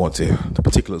not going to go into the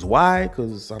particulars why,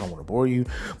 because I don't want to bore you.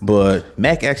 But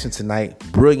MAC action tonight.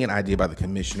 Brilliant idea by the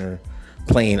commissioner.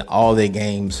 Playing all their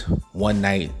games one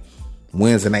night.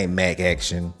 Wednesday night MAC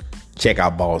action. Check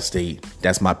out Ball State.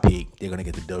 That's my pick. They're going to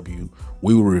get the W.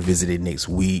 We will revisit it next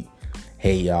week.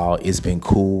 Hey, y'all. It's been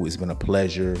cool. It's been a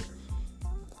pleasure.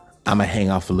 I'm going to hang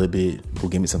out for a little bit. Go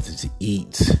get me something to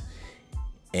eat.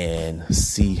 And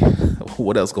see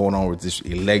what else going on with this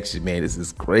election, man. This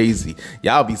is crazy.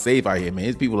 Y'all be safe out here, man.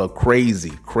 These people are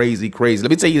crazy, crazy, crazy.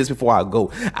 Let me tell you this before I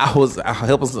go. I was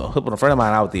helping a friend of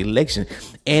mine out with the election,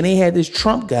 and they had this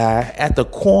Trump guy at the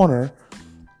corner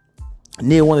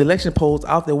near one of the election polls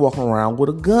out there walking around with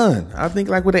a gun. I think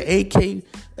like with an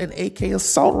AK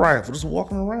assault rifle, just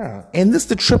walking around. And this is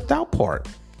the tripped out part.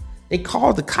 They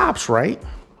called the cops, right?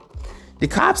 The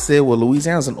cops said, well,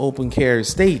 Louisiana's an open carry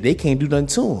state. They can't do nothing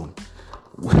to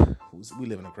them. We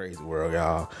live in a crazy world,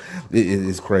 y'all.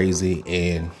 It's crazy.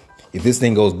 And if this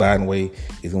thing goes Biden way,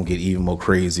 it's going to get even more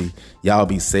crazy. Y'all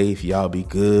be safe. Y'all be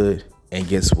good. And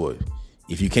guess what?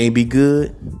 If you can't be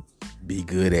good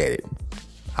at it.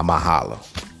 I'ma holler.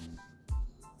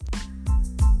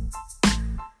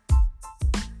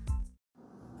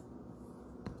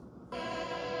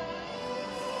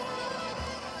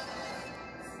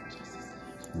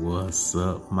 What's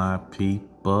up, my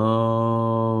people?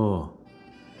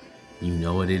 You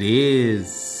know what it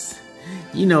is.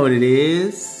 You know what it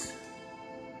is.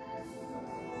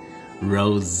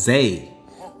 Rose.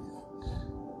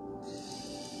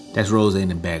 That's Rose in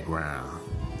the background.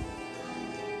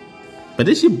 But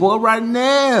this your boy right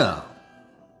now.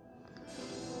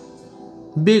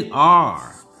 Big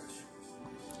R.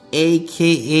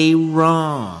 A.K.A.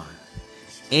 Ron.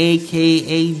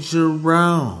 A.K.A.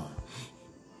 Jerome.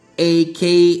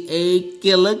 A.K.A.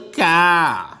 Killer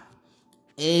Kyle.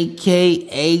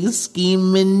 A.K.A.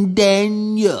 Scheming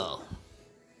Daniel.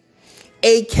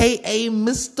 A.K.A.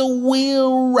 Mr.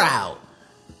 Wheel Route.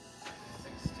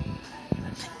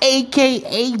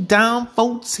 A.K.A. Down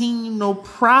 14, no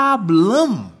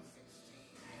problem.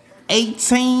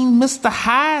 18, Mr.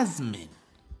 Heisman.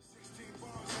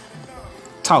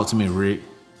 Talk to me, Rick.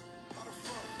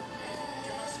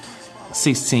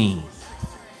 16.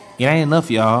 It ain't enough,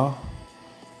 y'all.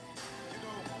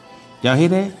 Y'all hear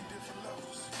that?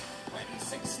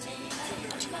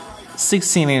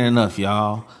 16 ain't enough,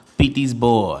 y'all. Beat these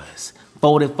boys.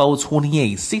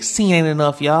 44-28. 16 ain't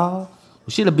enough, y'all.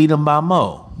 We should have beat them by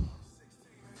more.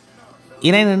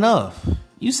 It ain't enough.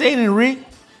 You saying it, Rick?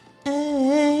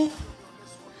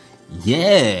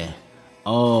 Yeah.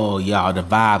 Oh, y'all, the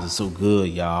vibes are so good,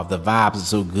 y'all. The vibes are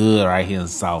so good right here in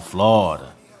South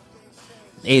Florida.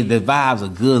 Hey, the vibes are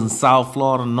good in South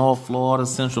Florida, North Florida,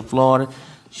 Central Florida.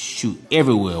 Shoot,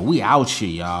 everywhere. We out here,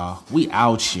 y'all. We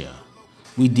out here.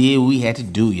 We did what we had to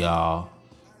do, y'all.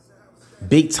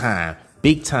 Big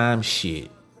time shit.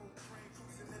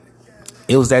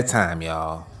 It was that time,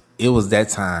 y'all. It was that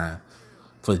time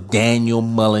for Daniel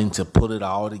Mullen to put it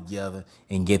all together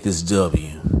and get this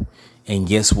W. And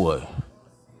guess what?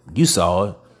 You saw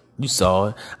it. You saw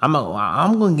it. I'm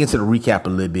going to get to the recap a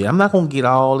little bit. I'm not going to get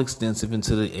all extensive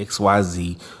into the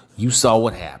XYZ. You saw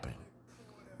what happened.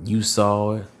 You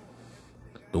saw it.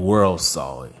 The world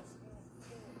saw it.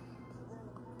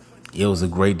 It was a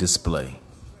great display.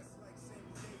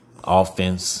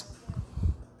 Offense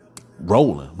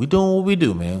rolling. We doing what we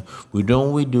do, man. We doing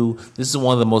what we do. This is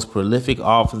one of the most prolific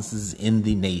offenses in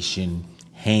the nation,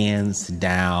 hands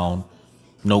down,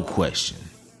 no question.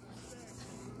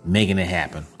 Making it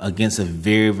happen against a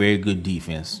very, very good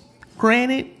defense.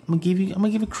 Granted, I'm gonna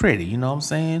give you credit. You know what I'm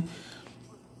saying?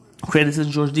 Credit to the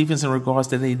Georgia defense in regards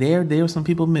to there were some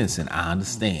people missing. I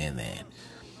understand that.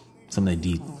 Some of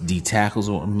the D tackles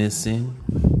were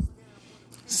missing.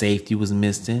 Safety was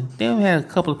missing. They had a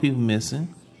couple of people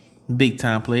missing. Big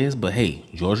time players, but hey,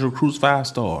 Georgia recruits 5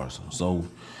 stars. So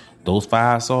those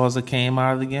 5 stars that came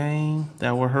out of the game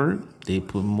that were hurt, they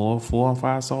put more 4 and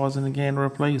 5 stars in the game to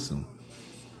replace them.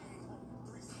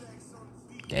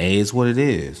 That is what it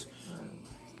is.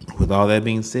 With all that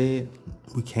being said,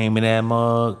 we came in that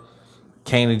mug,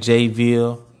 came to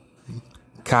Jayville,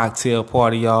 cocktail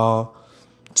party, y'all,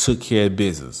 took care of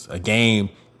business. A game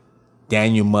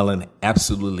Daniel Mullen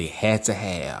absolutely had to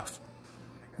have.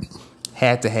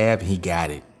 Had to have, he got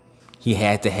it. He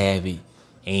had to have it,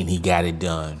 and he got it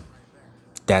done.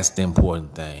 That's the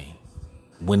important thing.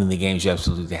 Winning the games you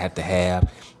absolutely have to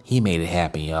have. He made it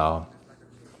happen, y'all.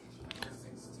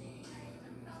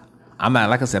 I'm not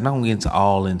going to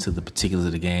get into the particulars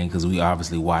of the game because we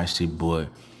obviously watched it, but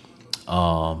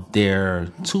there are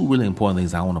 2 really important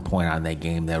things I want to point out in that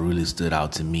game that really stood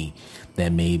out to me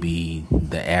that maybe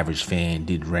the average fan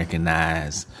didn't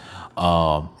recognize.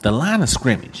 The line of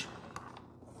scrimmage.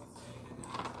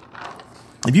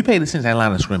 If you paid attention to that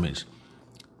line of scrimmage,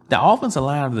 the offensive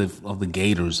line of the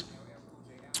Gators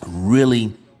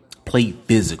really played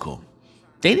physical.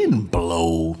 They didn't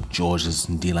blow Georgia's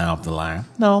D-line off the line.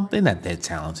 No, they're not that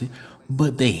talented,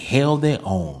 but they held their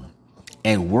own.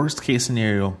 At worst case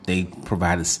scenario, they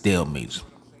provided stalemates.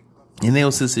 And there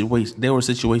were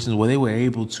situations where they were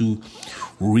able to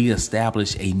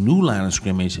reestablish a new line of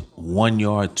scrimmage 1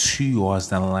 yard, 2 yards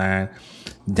down the line,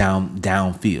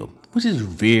 downfield, which is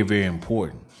very, very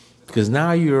important because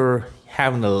now you're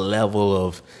having a level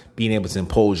of being able to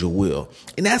impose your will.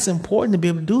 And that's important to be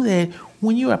able to do that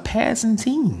when you're a passing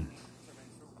team.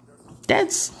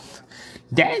 That's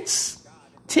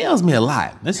tells me a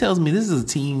lot. That tells me this is a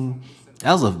team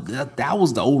that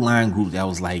was the O-line group that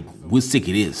was like, we're sick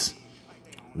of this.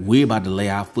 We're about to lay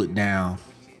our foot down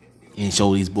and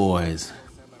show these boys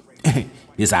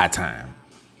it's our time.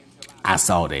 I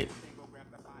saw that.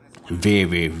 Very,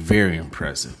 very, very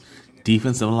impressive.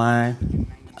 Defensive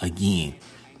line, again,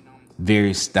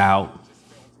 very stout.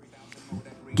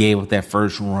 Gave up that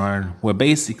first run where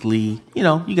basically,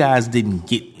 you guys didn't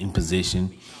get in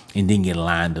position and didn't get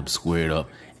lined up, squared up.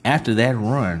 After that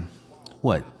run,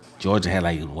 Georgia had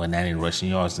 90 rushing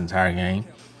yards the entire game.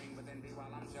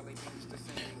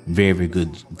 Very, very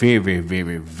good. Very, very,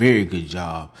 very, very good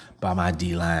job by my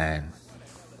D-line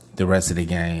the rest of the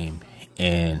game.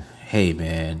 And, hey,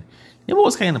 man, them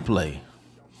boys came to play.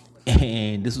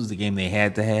 And this was the game they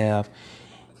had to have,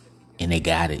 and they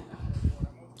got it.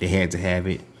 They had to have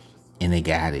it, and they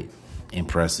got it.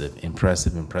 Impressive.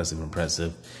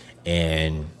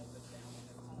 And,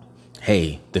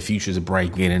 hey, the future's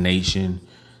bright, Gator Nation.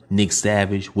 Nick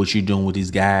Savage, what you're doing with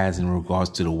these guys in regards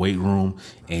to the weight room,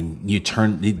 and you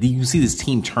see this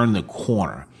team turn the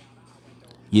corner.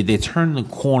 Yeah, they're turning the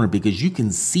corner because you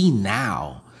can see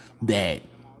now that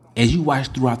as you watch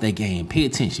throughout that game, pay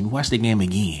attention, you watch the game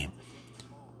again,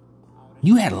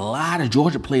 you had a lot of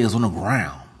Georgia players on the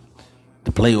ground.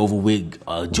 The play over with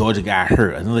Georgia got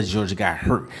hurt. Another Georgia got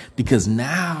hurt. Because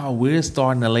now we're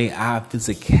starting to lay our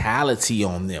physicality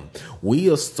on them.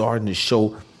 We are starting to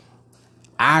show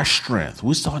our strength.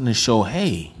 We're starting to show,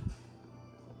 hey,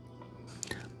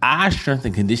 our strength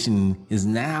and conditioning is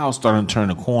now starting to turn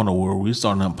the corner where we're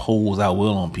starting to impose our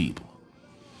will on people.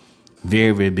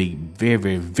 Very, very big, very,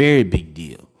 very, very big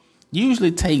deal. Usually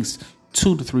it takes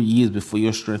 2 to 3 years before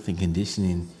your strength and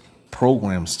conditioning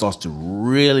program starts to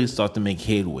make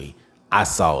headway. I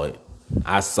saw it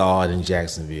in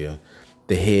Jacksonville.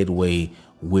 The headway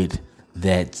with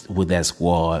that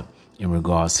squad in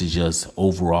regards to just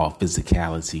overall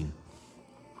physicality.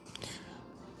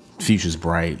 The future's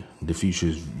bright. The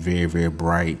future's very, very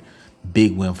bright.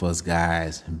 Big win for us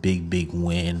guys. Big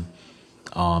win.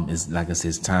 It's like I said,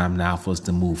 it's time now for us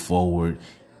to move forward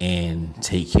and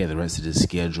take care of the rest of the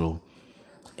schedule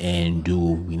and do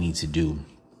what we need to do.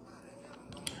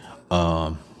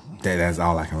 That's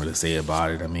all I can really say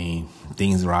about it. I mean,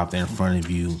 things are out there in front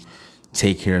of you.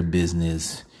 Take care of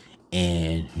business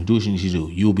and do what you need to do.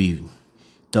 You'll be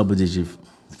double-digit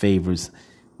favorites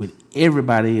with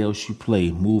everybody else you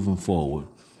play moving forward.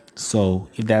 So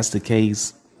if that's the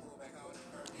case,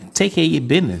 take care of your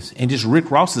business and just Rick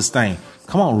Ross this thing.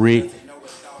 Come on, Rick.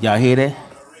 Y'all hear that?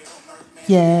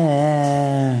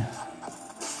 Yeah.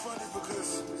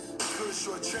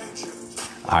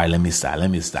 All right, let me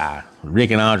stop.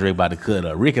 Rick and Andre about to cut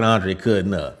up. Rick and Andre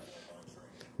cutting up.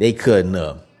 They cutting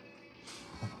up.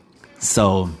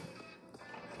 So,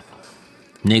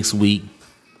 next week,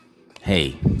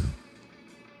 hey.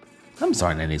 I'm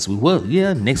sorry, not next week. Well,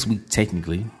 yeah, next week,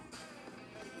 technically.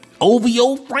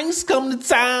 OVO Frank's coming to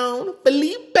town.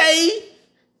 Felipe.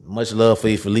 Much love for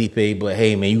you, Felipe. But,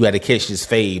 hey, man, you got to catch this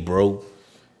fade, bro.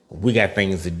 We got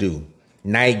things to do.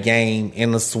 Night game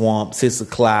in the swamp, 6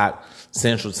 o'clock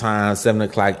Central Time, 7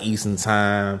 o'clock Eastern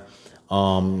Time.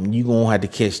 You gonna have to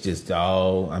catch this,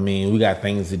 dog. I mean, we got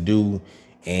things to do,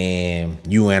 and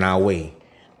you in our way.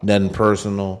 Nothing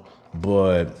personal,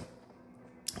 but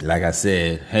like I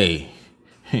said, hey,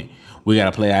 we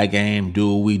gotta play our game,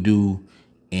 do what we do,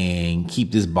 and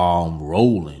keep this ball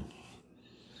rolling.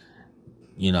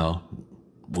 You know,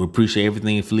 we appreciate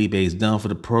everything Felipe has done for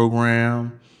the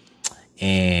program.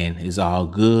 And it's all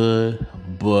good,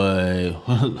 but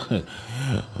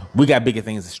we got bigger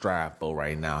things to strive for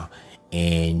right now,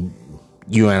 and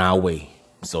you're in our way.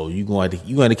 So you're going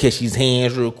to catch these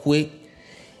hands real quick,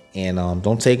 and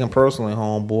don't take them personally,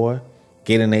 homeboy.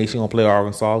 Gator Nation gonna play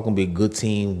Arkansas. It's gonna be a good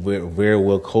team, very, very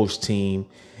well coached team.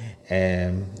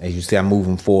 And as you see, I'm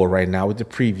moving forward right now with the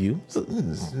preview. So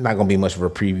it's not gonna be much of a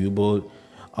preview, but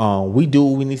we do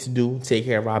what we need to do. Take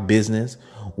care of our business.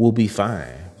 We'll be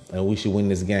fine. And we should win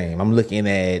this game. I'm looking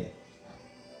at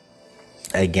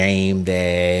a game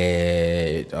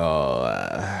that,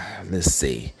 let's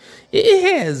see.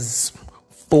 It has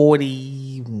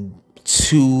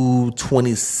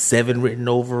 42-27 written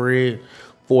over it.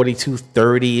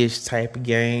 42-30-ish type of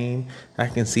game. I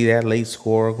can see that late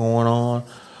score going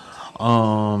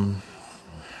on.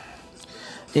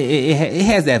 It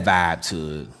has that vibe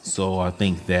to it. So I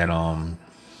think that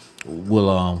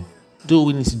we'll do what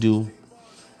we need to do.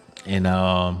 And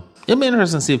it'll be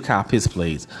interesting to see if Kyle Pitts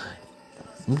plays.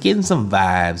 I'm getting some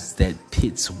vibes that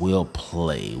Pitts will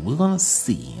play. We're going to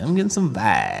see. I'm getting some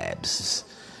vibes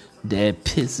that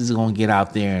Pitts is going to get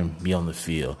out there and be on the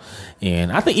field.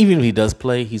 And I think even if he does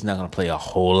play, he's not going to play a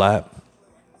whole lot.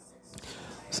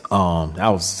 That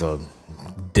was a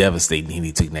devastating hit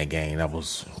he took in that game. That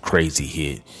was a crazy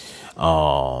hit.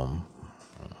 We'll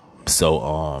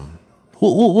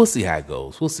see how it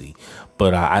goes. We'll see.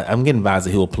 But I'm getting vibes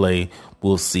that he'll play.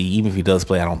 We'll see. Even if he does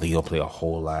play, I don't think he'll play a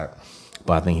whole lot.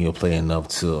 But I think he'll play enough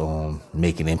to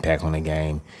make an impact on the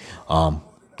game.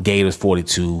 Gators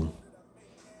 42,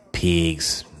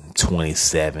 Pigs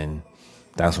 27.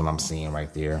 That's what I'm seeing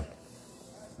right there.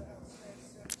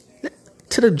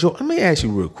 Let me ask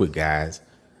you real quick, guys.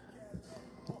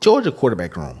 Georgia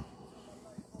quarterback room.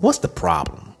 What's the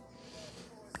problem?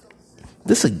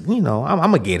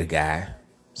 I'm a Gator guy,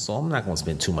 so I'm not going to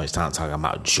spend too much time talking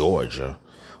about Georgia.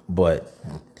 But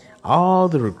all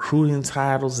the recruiting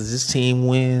titles that this team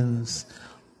wins,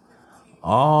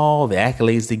 all the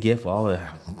accolades they get for all the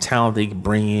talent they can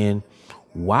bring in,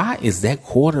 why is that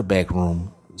quarterback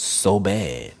room so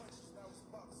bad?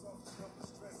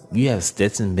 You have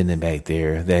Stetson Bennett back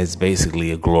there that's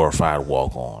basically a glorified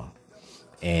walk-on.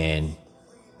 And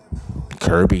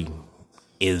Kirby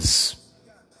is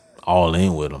all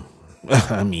in with him.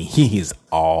 I mean, he is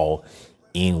all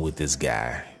in with this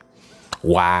guy.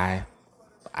 Why?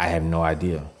 I have no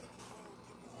idea.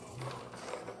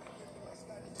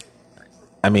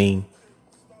 I mean,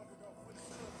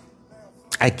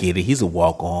 I get it. He's a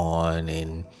walk-on,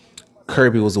 and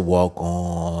Kirby was a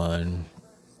walk-on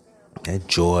at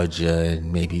Georgia,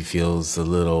 and maybe feels a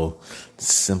little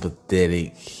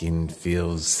sympathetic and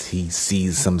feels he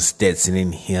sees some Stetson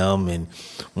in him and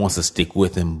wants to stick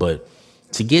with him. But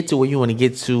to get to where you want to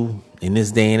get to in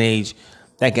this day and age,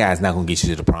 that guy's not going to get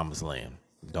you to the promised land.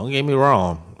 Don't get me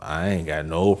wrong. I ain't got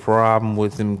no problem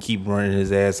with him keep running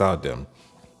his ass out there.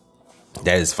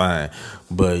 That is fine.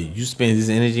 But you spend this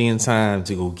energy and time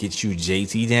to go get you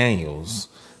JT Daniels,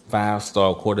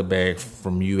 5-star quarterback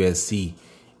from USC,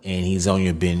 and he's on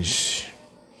your bench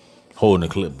holding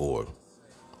a clipboard.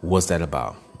 What's that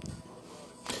about?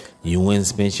 You went and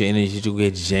spent your energy to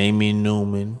get Jamie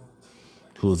Newman,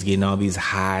 who's getting all these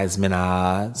Heisman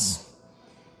odds.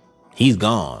 He's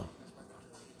gone.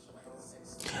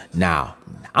 Now,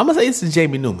 I'm going to say this to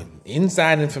Jamie Newman.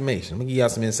 Inside information. I'm going to give y'all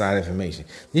some inside information.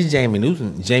 This Jamie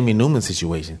Newman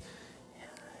situation,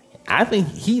 I think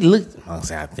he looked,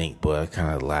 I think, but I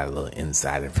kind of lied a little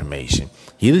inside information.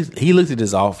 He looked at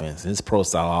his offense, his pro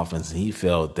style offense, and he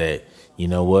felt that, you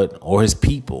know what, or his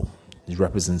people, his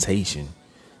representation,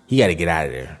 he got to get out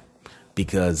of there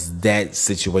because that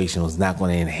situation was not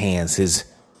going to enhance his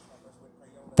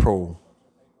pro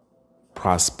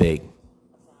prospect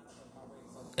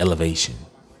elevation.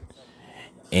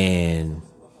 And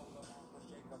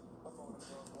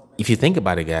if you think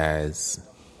about it, guys,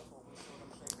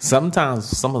 sometimes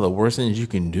some of the worst things you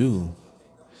can do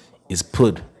is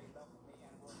put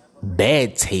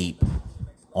bad tape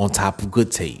on top of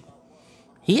good tape.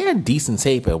 He had decent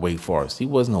tape at Wake Forest. He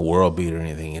wasn't a world beater or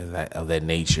anything of that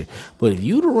nature. But if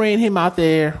you'd have ran him out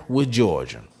there with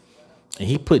Georgia and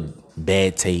he put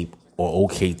bad tape or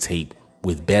okay tape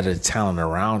with better talent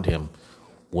around him,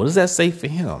 what does that say for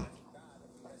him?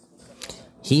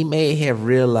 He may have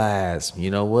realized,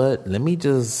 you know what, let me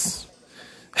just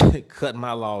cut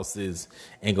my losses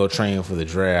and go train for the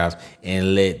draft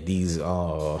and let these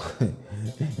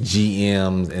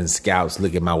GMs and scouts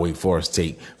look at my Wake Forest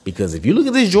tape. Because if you look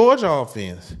at this Georgia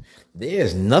offense,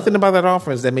 there's nothing about that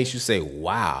offense that makes you say,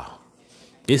 wow,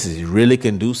 this is really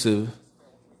conducive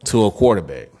to a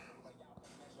quarterback.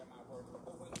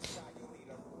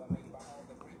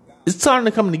 It's starting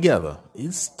to come together.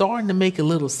 It's starting to make a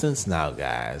little sense now,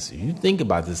 guys. If you think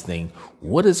about this thing,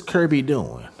 what is Kirby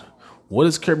doing? What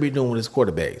is Kirby doing with his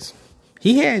quarterbacks?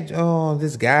 He had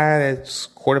this guy that's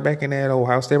quarterbacking at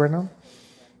Ohio State right now.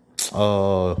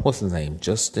 What's his name?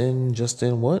 Justin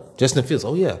what? Justin Fields.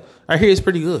 Oh yeah, I hear he's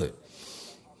pretty good.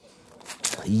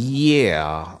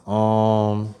 Yeah.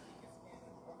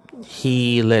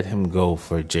 He let him go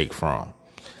for Jake Fromm.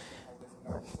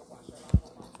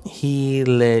 He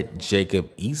let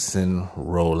Jacob Eason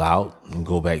roll out and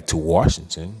go back to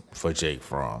Washington for Jake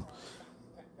Fromm.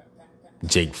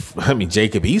 Jacob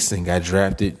Eason got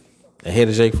drafted ahead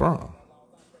of Jake Fromm.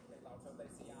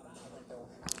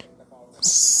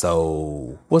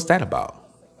 So what's that about?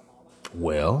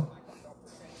 Well,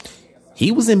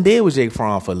 he was in bed with Jake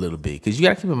Fromm for a little bit, because you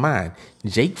got to keep in mind,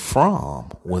 Jake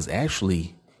Fromm was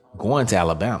actually going to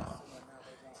Alabama.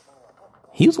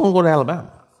 He was going to go to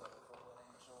Alabama.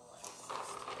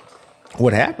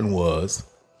 What happened was,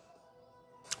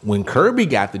 when Kirby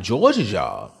got the Georgia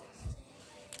job,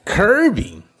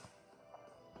 Kirby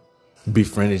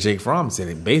befriended Jake Fromm and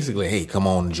said, basically, hey, come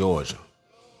on to Georgia.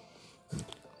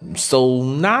 So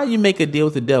now you make a deal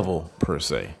with the devil, per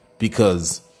se,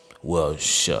 because, well,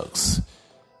 shucks,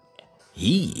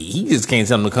 he just can't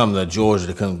tell him to come to Georgia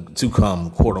to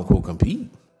come quote unquote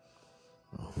compete.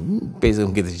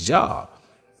 Basically, get this job.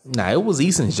 Now it was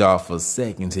Eason's job for a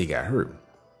second until he got hurt.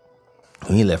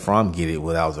 And he let Fromm get it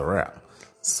without a wrap.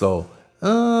 So,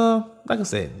 like I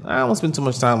said, I don't want to spend too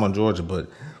much time on Georgia, but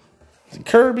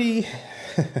Kirby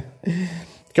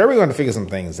going to figure some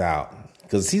things out,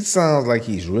 because he sounds like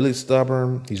he's really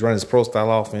stubborn. He's running his pro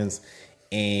style offense,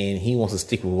 and he wants to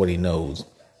stick with what he knows.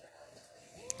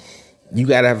 You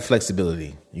got to have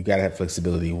flexibility. You got to have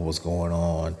flexibility with what's going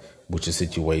on with your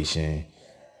situation,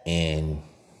 and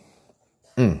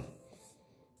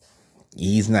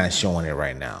he's not showing it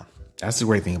right now. That's the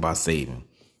great thing about Saban.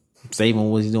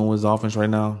 What he's doing with his offense right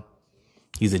now,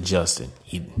 he's adjusting.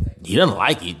 He doesn't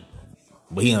like it,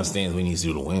 but he understands what he needs to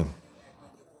do to win.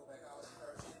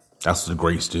 That's what the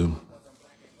greats do.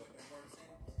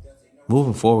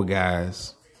 Moving forward,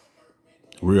 guys,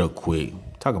 real quick,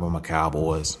 talk about my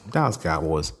Cowboys, Dallas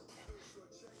Cowboys.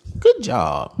 Good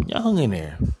job. Y'all hung in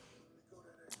there.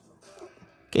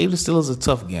 Gave the Steelers a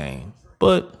tough game,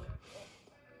 but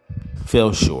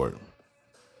fell short.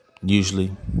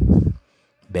 Usually,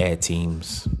 bad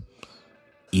teams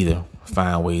either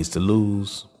find ways to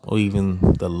lose, or even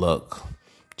the luck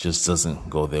just doesn't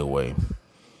go their way.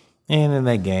 And in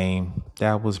that game,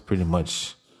 that was pretty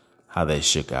much how that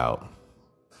shook out.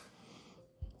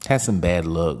 Had some bad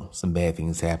luck, some bad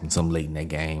things happened, some late in that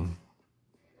game.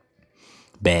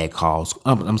 Bad calls.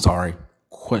 I'm sorry,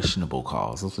 questionable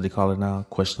calls. That's what they call it now,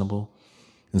 questionable.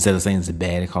 Instead of saying it's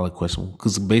bad, they call it questionable.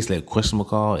 Because basically a questionable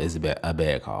call is a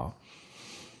bad call.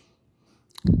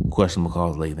 Questionable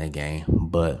calls late in that game.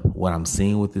 But what I'm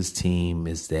seeing with this team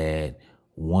is that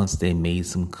once they made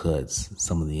some cuts,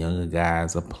 some of the younger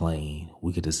guys are playing.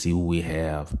 We get to see what we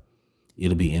have.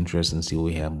 It'll be interesting to see what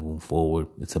we have moving forward.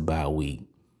 It's a bye week.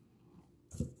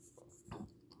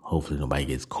 Hopefully nobody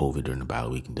gets COVID during the bye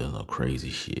week and does no crazy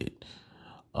shit.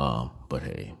 But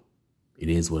hey, it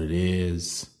is what it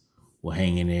is. We'll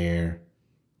hang in there.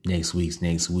 Next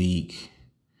week.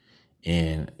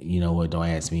 And you know what? Don't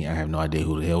ask me. I have no idea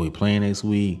who the hell we playing next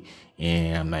week.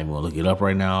 And I'm not even going to look it up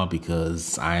right now,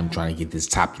 because I'm trying to get this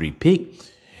top 3 pick.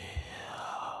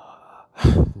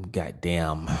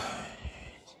 Goddamn.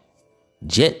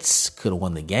 Jets could have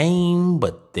won the game,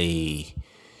 but they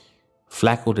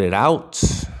flaccoed it out.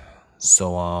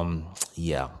 So,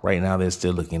 yeah, right now they're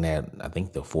still looking at, I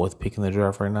think, the 4th pick in the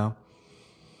draft right now.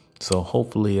 So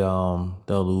hopefully they'll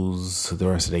lose the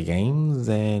rest of their games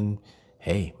and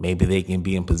hey, maybe they can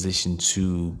be in position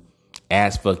to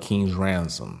ask for a king's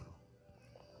ransom.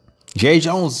 Jerry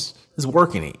Jones is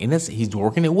working it, and he's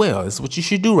working it well. That's what you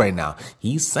should do right now.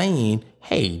 He's saying,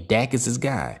 hey, Dak is his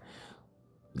guy.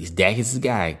 Dak is his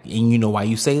guy. And you know why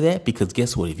you say that? Because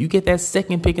guess what? If you get that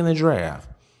second pick in the draft,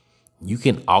 you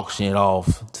can auction it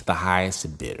off to the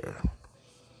highest bidder.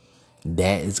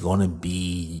 That is going to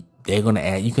be,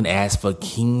 you can ask for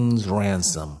king's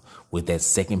ransom with that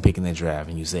second pick in the draft.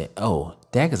 And you say, oh,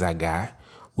 Dak is our guy.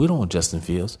 We don't want Justin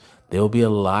Fields. There will be a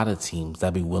lot of teams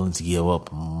that be willing to give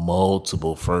up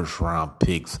multiple first-round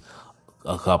picks,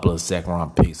 a couple of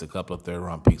second-round picks, a couple of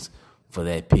third-round picks for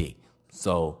that pick.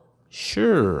 So,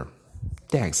 sure,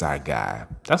 Dak's our guy.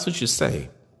 That's what you say.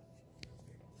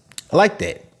 I like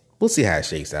that. We'll see how it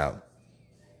shakes out.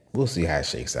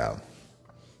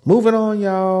 Moving on,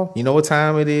 y'all. You know what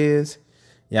time it is?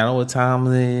 Y'all know what time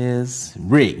it is?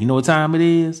 Rick, you know what time it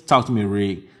is? Talk to me,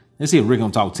 Rick. Let's see if Rick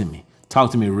gonna talk to me.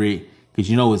 Talk to me, Rick. Because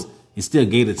you know it's still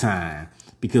Gator time.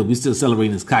 Because we still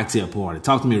celebrating this cocktail party.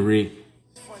 Talk to me, Rick.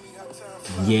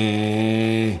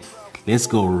 Yeah. Let's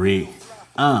go, Rick.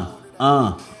 I'm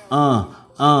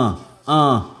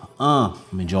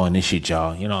enjoying this shit,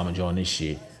 y'all. You know I'm enjoying this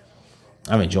shit.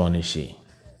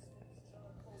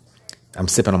 I'm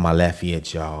sipping on my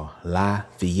Lafayette, y'all.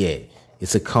 Lafayette.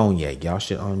 It's a cognac. Y'all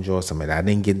should enjoy some of it. I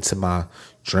didn't get into my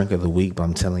drink of the week, but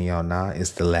I'm telling y'all now,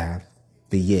 it's the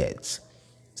Lafayette.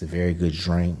 It's a very good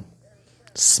drink.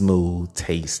 Smooth,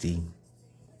 tasty.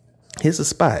 Here's a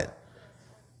spot.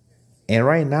 And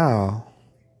right now,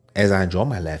 as I enjoy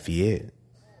my Lafayette,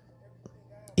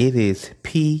 it is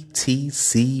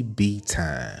PTCB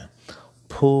time.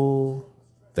 Pull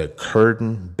the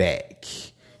curtain back.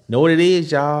 Know what it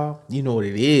is, y'all? You know what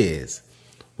it is.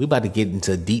 We about to get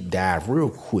into a deep dive real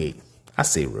quick. I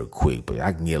say real quick, but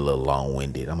I can get a little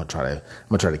long-winded. I'm gonna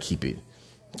try to keep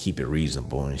it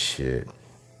reasonable and shit.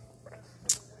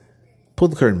 Pull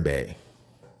the curtain back.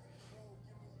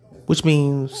 Which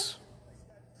means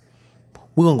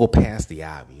we're gonna go past the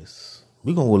obvious.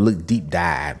 We're gonna go look deep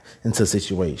dive into a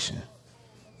situation.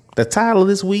 The title of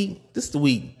this week, this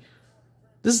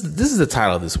is the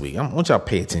title of this week. I want y'all to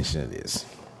pay attention to this.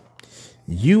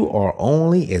 You are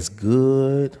only as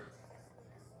good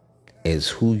as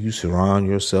who you surround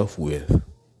yourself with.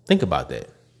 Think about that.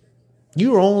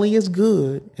 You're only as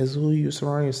good as who you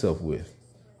surround yourself with.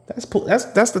 That's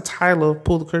the title of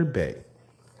Pull the Curtain Back.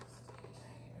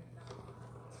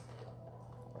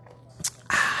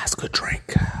 It's a good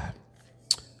drink.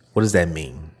 What does that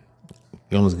mean?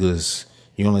 You're only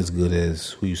as good as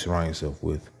who you surround yourself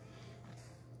with.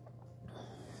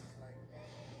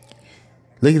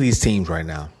 Look at these teams right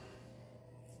now.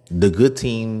 The good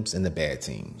teams and the bad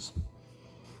teams.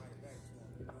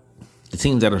 The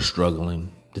teams that are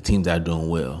struggling, the teams that are doing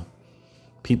well.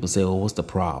 People say, well, what's the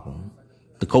problem?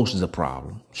 The coach is a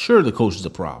problem. Sure, the coach is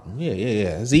a problem. Yeah.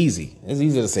 It's easy. It's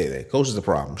easy to say that. Coach is a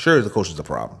problem. Sure, the coach is a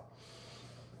problem.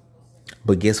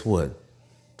 But guess what?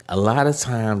 A lot of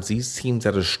times, these teams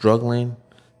that are struggling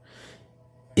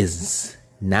is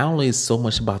not only so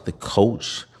much about the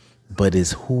coach, but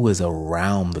it's who is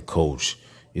around the coach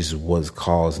is what's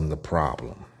causing the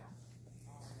problem.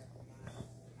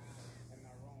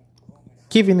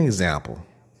 Give you an example.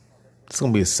 It's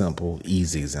going to be a simple,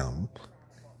 easy example.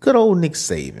 Good old Nick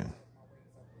Saban.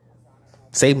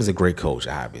 Saban's a great coach,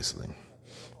 obviously.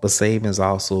 But Saban's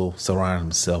also surrounded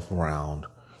himself around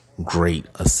great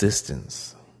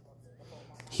assistants.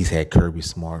 He's had Kirby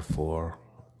Smart for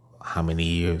how many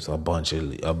years? A bunch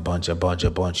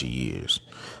of years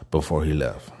before he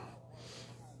left.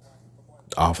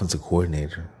 Offensive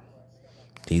coordinator.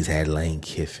 He's had Lane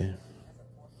Kiffin.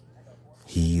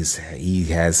 He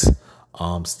has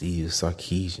Steve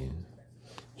Sarkisian.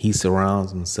 He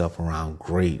surrounds himself around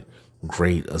great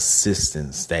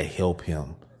assistants that help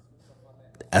him,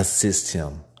 assist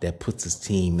him, that puts his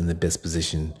team in the best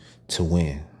position to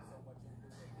win.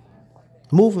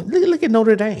 Look at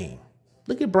Notre Dame.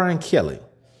 Look at Brian Kelly.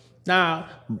 Now,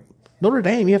 Notre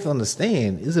Dame, you have to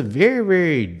understand, is a very,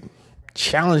 very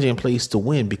challenging place to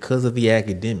win because of the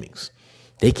academics.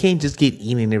 They can't just get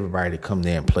any and everybody to come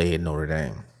there and play at Notre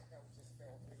Dame.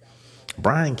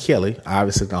 Brian Kelly,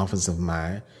 obviously the offensive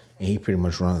mind, and he pretty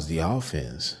much runs the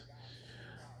offense.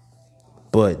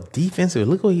 But defensively,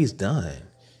 look what he's done.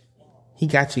 He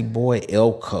got your boy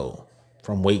Elko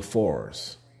from Wake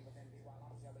Forest.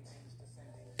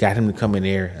 Got him to come in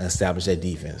there and establish that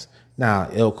defense. Now,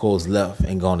 Elko's left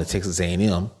and gone to Texas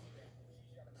A&M.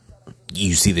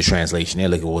 You see the translation there.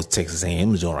 Look at what Texas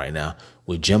A&M is doing right now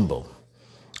with Jimbo.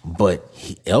 But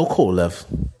Elko left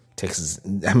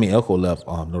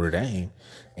Notre Dame,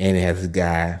 and it has this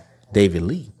guy, David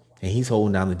Lee. And he's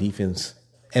holding down the defense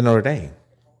at Notre Dame.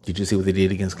 Did you see what they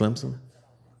did against Clemson?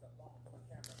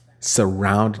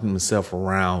 Surrounding himself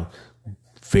around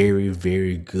very,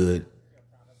 very good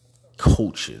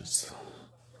coaches.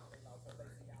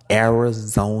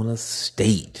 Arizona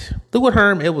State. Look what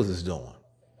Herm Edwards is doing.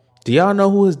 Do y'all know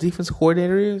who his defensive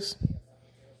coordinator is?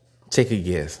 Take a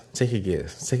guess. Take a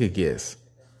guess. Take a guess.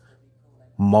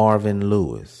 Marvin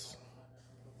Lewis.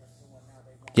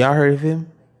 Y'all heard of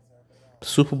him?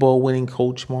 Super Bowl winning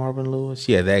coach Marvin Lewis?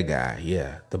 Yeah, that guy.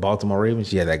 Yeah. The Baltimore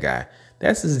Ravens? Yeah, that guy.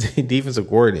 That's his defensive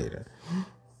coordinator.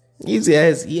 He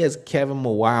has Kevin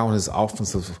Mawai on his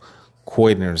offensive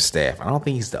coordinator staff. I don't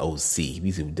think he's the OC.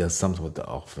 He does something with the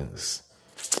offense.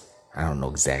 I don't know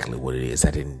exactly what it is.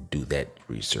 I didn't do that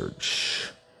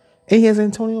research. And he has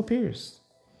Antonio Pierce.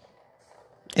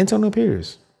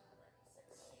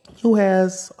 Who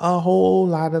has a whole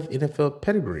lot of NFL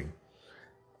pedigree.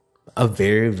 A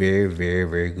very, very, very,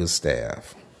 very good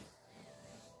staff.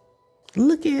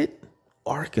 Look at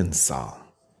Arkansas.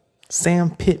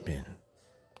 Sam Pittman.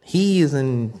 He is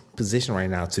in position right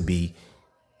now to be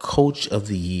Coach of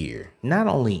the Year. Not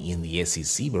only in the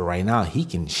SEC, but right now he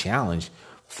can challenge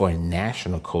for a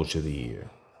National Coach of the Year.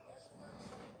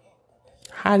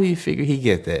 How do you figure he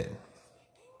get that?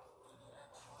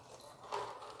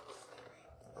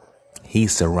 He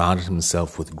surrounded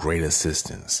himself with great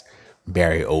assistants.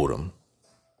 Barry Odom.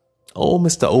 Oh,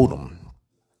 Mr. Odom.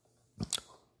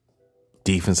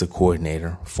 Defensive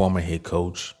coordinator, former head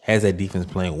coach, has that defense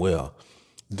playing well,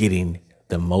 getting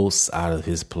the most out of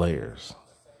his players.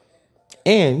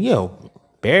 And,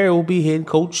 Barry will be head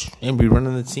coach and be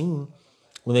running the team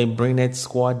when they bring that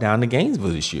squad down to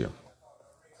Gainesville this year.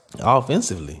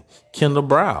 Offensively, Kendall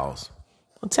Browse,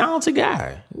 a talented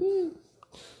guy.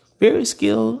 Very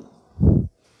skilled,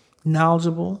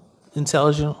 knowledgeable,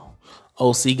 intelligent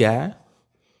OC guy.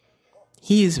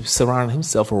 He is surrounding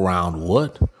himself around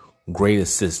what? Great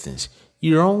assistants.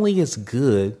 You're only as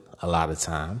good a lot of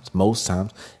times, most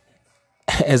times,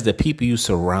 as the people you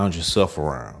surround yourself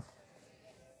around.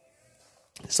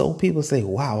 So people say,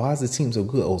 wow, why is the team so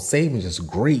good? Oh, Saban's just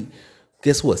great.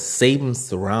 Guess what? Saban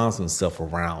surrounds himself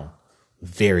around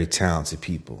very talented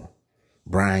people.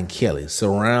 Brian Kelly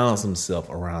surrounds himself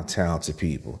around talented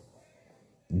people.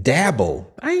 Dabo.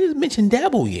 I ain't even mentioned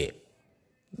Dabo yet.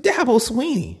 Dabo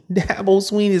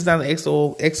Sweeney is not an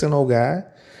X and O guy,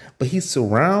 but he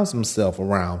surrounds himself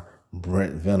around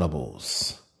Brent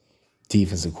Venables,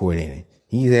 defensive coordinator.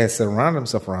 He has surrounded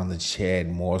himself around the Chad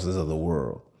Morrises of the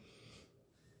world.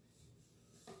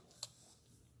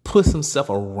 Puts himself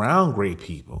around great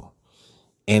people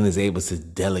and is able to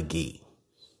delegate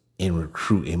and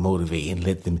recruit and motivate and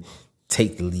let them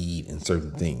take the lead in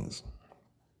certain things.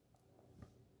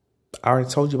 I already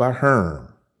told you about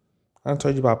Herm. I already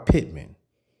told you about Pittman.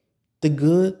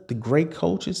 The great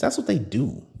coaches, that's what they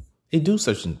do. They do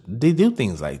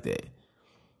things like that.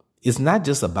 It's not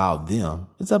just about them.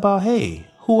 It's about, hey,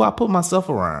 who I put myself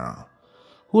around?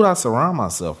 Who do I surround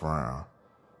myself around?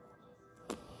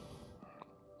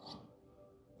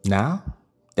 Now,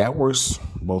 that works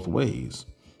both ways.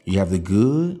 You have the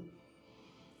good.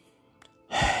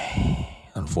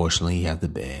 Unfortunately, you have the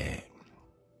bad.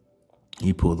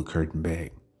 You pull the curtain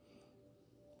back.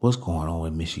 What's going on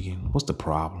in Michigan? What's the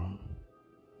problem?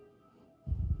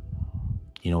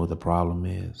 You know what the problem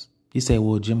is? You say,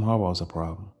 well, Jim Harbaugh's a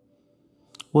problem.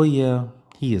 Well, yeah,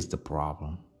 he is the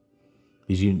problem.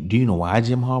 Do you know why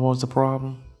Jim Harbaugh's the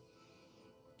problem?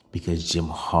 Because Jim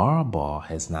Harbaugh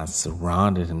has not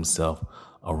surrounded himself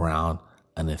around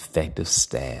an effective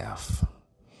staff.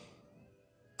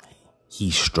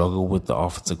 He struggled with the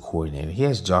offensive coordinator. He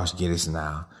has Josh Giddens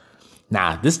now.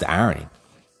 Now, this is the irony.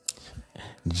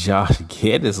 Josh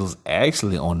Giddens was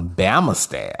actually on Bama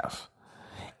staff.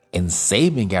 And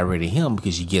Saban got rid of him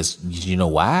because you know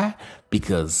why?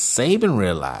 Because Saban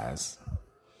realized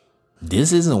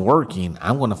this isn't working.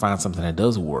 I'm going to find something that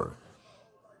does work.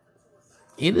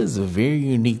 It is a very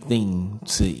unique thing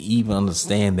to even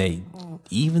understand that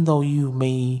even though you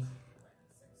may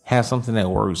have something that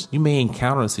works, you may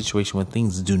encounter a situation when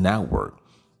things do not work.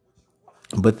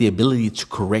 But the ability to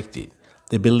correct it,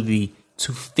 the ability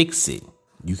to fix it,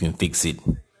 you can fix it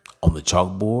on the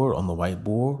chalkboard, on the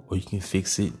whiteboard, or you can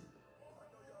fix it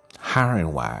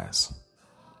hiring wise.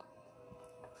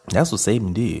 That's what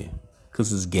Saban did. Because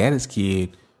his Gaddis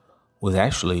kid was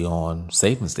actually on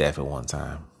Saban's staff at one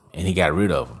time. And he got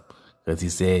rid of him. Because he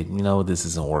said, this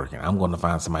isn't working. I'm going to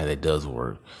find somebody that does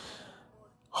work.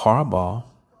 Harbaugh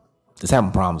is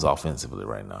having problems offensively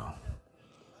right now.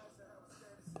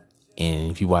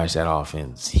 And if you watch that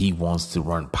offense, he wants to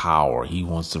run power. He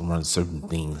wants to run certain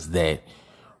things that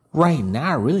right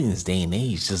now, really in this day and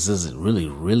age, just doesn't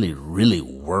really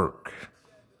work.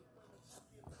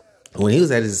 When he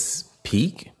was at his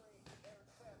peak,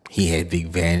 he had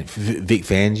Vic Fangio.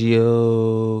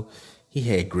 He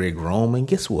had Greg Roman.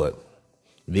 Guess what?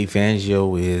 Vic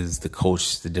Fangio is the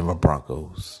coach of the Denver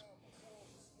Broncos.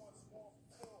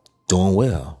 Doing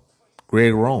well.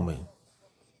 Greg Roman.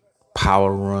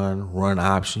 Power run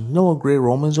option. You know what Greg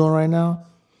Roman's doing right now?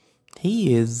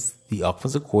 He is the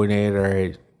offensive coordinator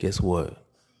at, guess what?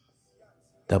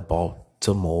 The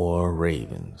Baltimore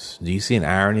Ravens. Do you see an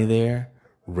irony there?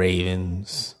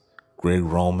 Ravens, Greg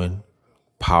Roman,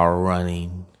 power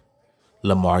running,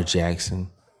 Lamar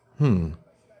Jackson.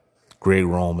 Greg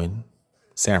Roman,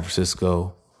 San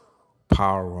Francisco,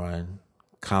 power run,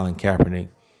 Colin Kaepernick.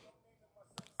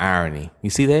 Irony. You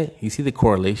see that? You see the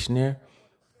correlation there?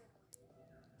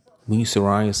 When you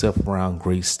surround yourself around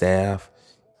great staff,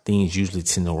 things usually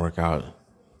tend to work out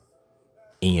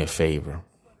in your favor.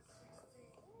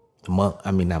 Not Mullen.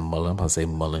 I'm about to say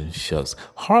Mullen. Shucks.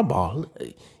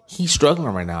 Harbaugh, he's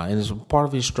struggling right now. And part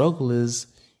of his struggle is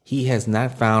he has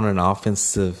not found an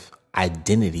offensive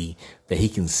identity that he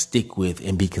can stick with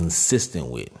and be consistent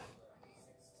with.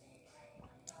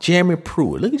 Jeremy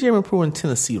Pruitt. Look at Jeremy Pruitt in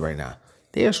Tennessee right now.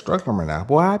 They are struggling right now.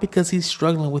 Why? Because he's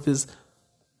struggling with his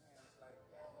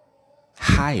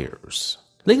hires.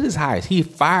 Look at his hires. He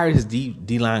fired his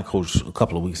D-line coach a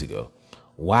couple of weeks ago.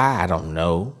 Why? I don't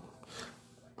know.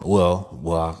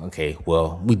 Okay.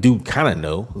 We do kind of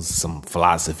know some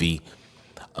philosophy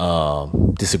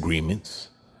disagreements.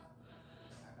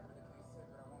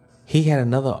 He had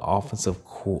another offensive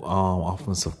coach.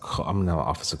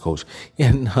 He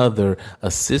had another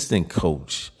assistant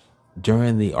coach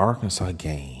during the Arkansas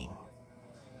game.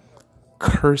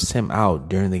 Cursed him out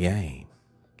during the game.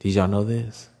 Did y'all know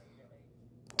this?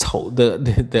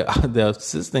 The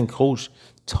assistant coach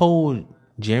told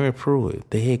Jeremy Pruitt,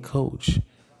 the head coach,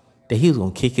 that he was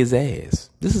going to kick his ass.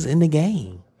 This is in the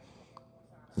game.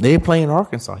 They're playing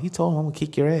Arkansas. He told him, I'm going to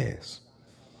kick your ass.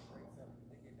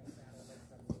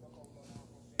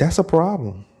 That's a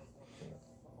problem.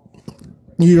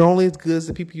 You're only as good as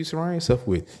the people you surround yourself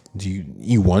with. Do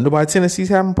you wonder why Tennessee's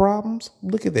having problems?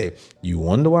 Look at that. You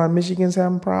wonder why Michigan's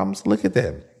having problems? Look at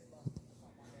that.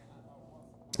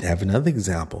 I have another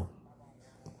example.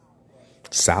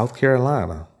 South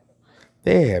Carolina.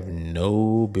 They have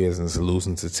no business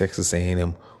losing to Texas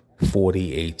A&M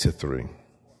 48-3.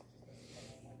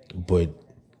 But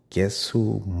guess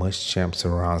who Muschamp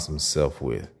surrounds himself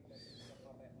with?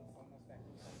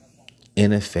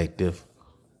 Ineffective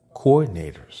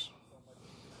coordinators.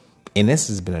 And this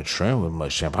has been a trend with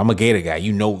Muschamp. I'm a Gator guy.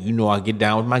 You know I get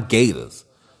down with my Gators.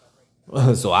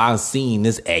 So I've seen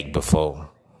this act before.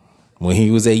 When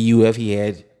he was at UF, he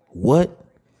had what?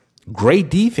 Great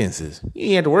defenses. You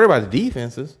ain't had to worry about the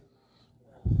defenses.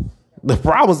 The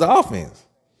problem was the offense.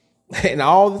 And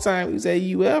all the time he was at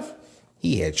UF,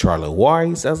 he had Charlie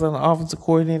Weiss as an offensive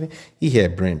coordinator. He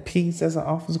had Brent Pease as an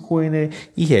offensive coordinator.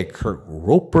 He had Kirk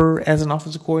Roper as an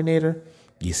offensive coordinator.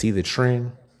 You see the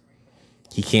trend?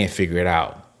 He can't figure it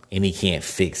out, and he can't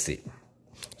fix it.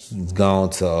 He's gone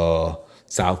to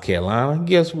South Carolina.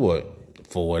 Guess what?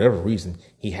 For whatever reason,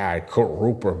 he hired Kirk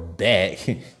Roper back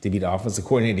to be the offensive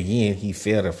coordinator again. He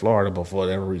failed at Florida, but for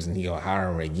whatever reason, he gonna hire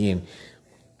him again.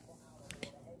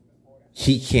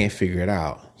 He can't figure it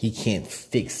out. He can't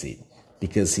fix it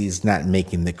because he's not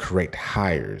making the correct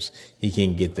hires. He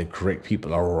can't get the correct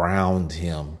people around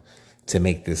him to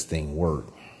make this thing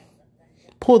work.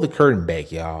 Pull the curtain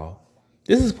back, y'all.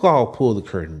 This is called pull the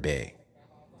curtain back.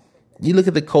 You look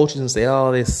at the coaches and say,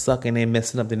 oh, they're sucking, they're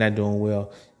messing up, they're not doing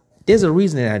well. There's a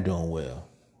reason they're not doing well.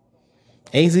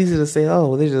 And it's easy to say,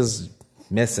 oh, they're just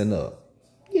messing up.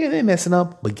 Yeah, they're messing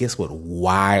up. But guess what?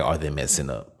 Why are they messing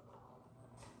up?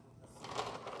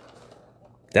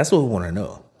 That's what we want to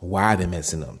know. Why are they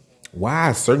messing up? Why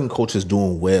are certain coaches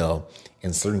doing well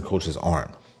and certain coaches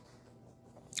aren't?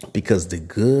 Because the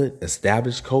good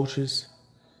established coaches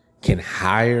can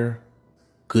hire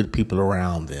good people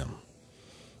around them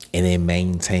and they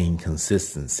maintain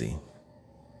consistency.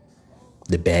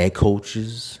 The bad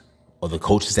coaches or the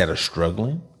coaches that are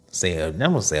struggling, I'm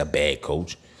going to say a bad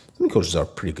coach. Some coaches are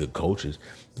pretty good coaches.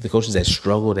 But the coaches that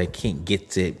struggle, they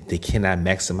cannot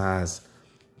maximize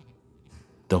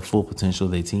the full potential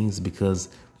of their teams because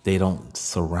they don't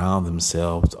surround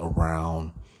themselves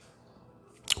around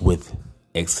with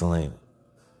excellent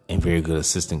and very good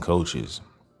assistant coaches.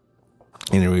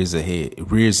 And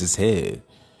it rears its head.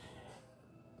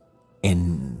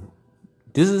 And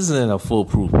this isn't a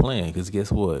foolproof plan because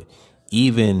guess what?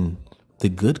 Even the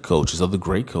good coaches or the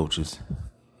great coaches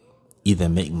either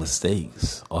make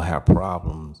mistakes or have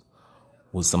problems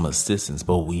with some assistance.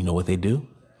 But you know what they do?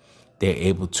 They're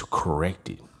able to correct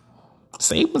it.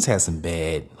 Saban's had some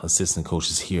bad assistant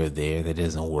coaches here or there that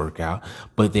doesn't work out,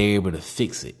 but they're able to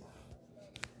fix it.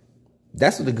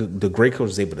 That's what the great coach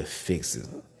is able to fix it.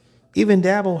 Even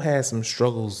Dabo had some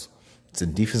struggles to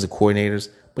defensive coordinators,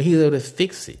 but he's able to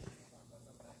fix it.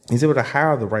 He's able to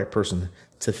hire the right person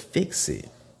to fix it.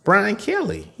 Brian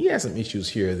Kelly, he has some issues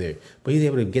here or there, but he's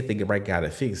able to get the right guy to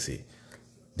fix it.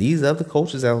 These other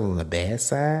coaches out on the bad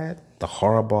side, the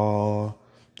Harbaugh,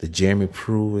 the Jeremy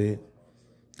Pruitt,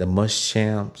 the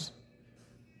Muschamps,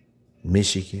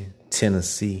 Michigan,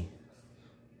 Tennessee,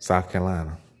 South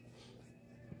Carolina,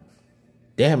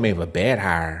 they have made a bad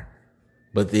hire,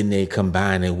 but then they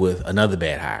combine it with another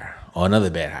bad hire or another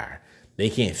bad hire. They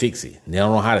can't fix it. They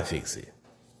don't know how to fix it.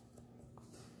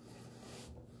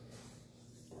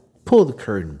 Pull the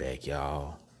curtain back,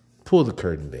 y'all. Pull the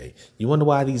curtain back. You wonder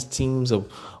why these teams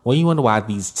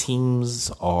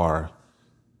are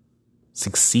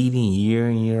succeeding year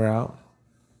in, year out?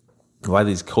 Why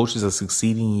these coaches are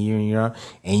succeeding year in, year out?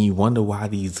 And you wonder why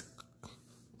these,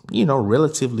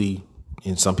 relatively,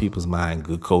 in some people's mind,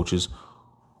 good coaches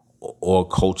or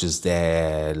coaches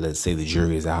that, let's say, the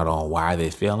jury is out on why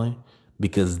they're failing,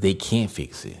 because they can't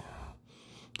fix it.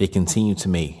 They continue to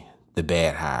make the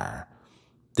bad hire,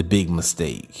 the big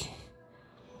mistake,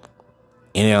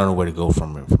 and they don't know where to go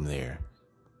from there.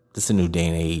 This is a new day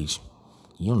and age.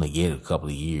 You only get a couple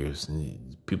of years,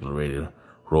 and people are ready to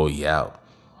roll you out.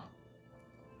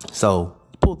 So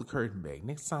pull the curtain back.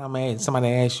 Next time somebody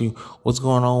asks you what's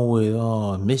going on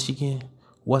with Michigan,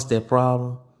 what's that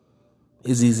problem?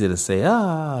 It's easy to say,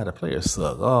 the players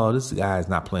suck. Oh, this guy's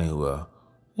not playing well.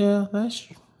 Yeah, that's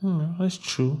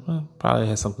true. Probably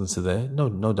has something to that.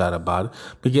 No doubt about it.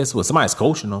 But guess what? Somebody's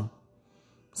coaching them.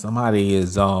 Somebody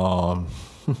is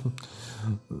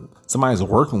somebody's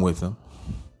working with them.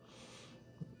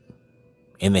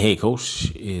 And the head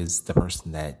coach is the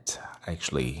person that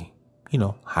actually,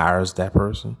 hires that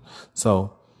person.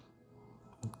 So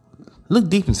look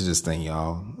deep into this thing,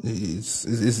 y'all.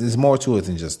 It's more to it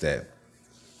than just that.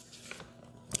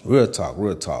 Real talk.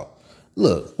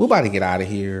 Look, we're about to get out of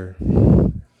here.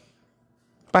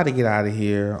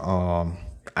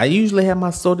 I usually have my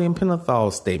sodium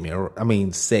pentothal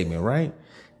segment, right?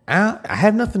 I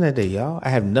have nothing today, y'all. I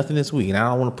have nothing this week, and I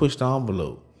don't want to push the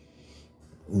envelope.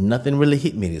 Nothing really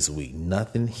hit me this week.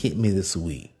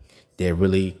 That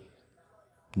really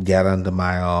got under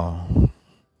my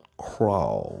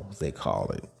crawl, as they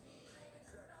call it.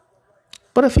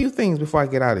 But a few things before I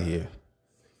get out of here.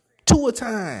 To a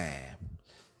time.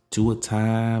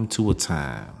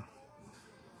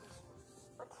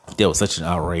 There was such an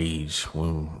outrage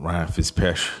when Ryan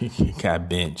Fitzpatrick got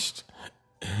benched.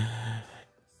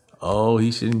 Oh,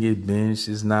 he shouldn't get benched.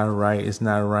 It's not right.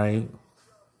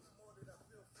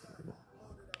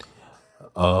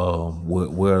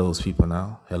 Where are those people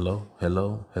now? Hello.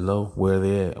 Where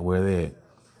they at?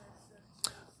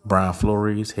 Brian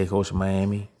Flores, head coach of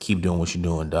Miami. Keep doing what you're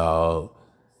doing, dog.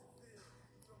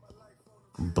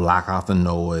 Block out the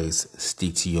noise.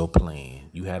 Stick to your plan.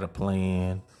 You had a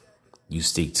plan. You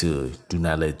stick to it. Do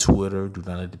not let Twitter, do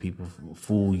not let the people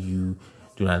fool you.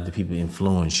 Do not let the people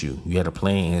influence you. You had a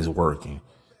plan and it's working.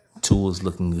 Tua's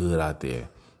looking good out there.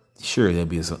 Sure, there'll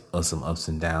be some ups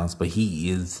and downs, but he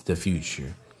is the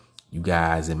future. You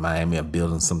guys in Miami are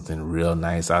building something real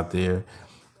nice out there.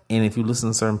 And if you listen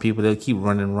to certain people, they'll keep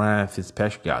running Ryan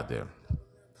Fitzpatrick out there.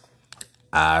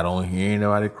 I don't hear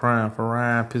anybody crying for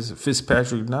Ryan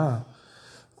Fitzpatrick now.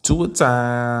 To a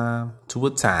time.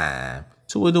 Tua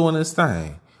doing this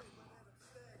thing.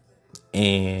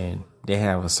 And they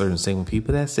have a certain segment of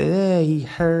people that say, hey, he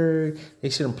hurt. They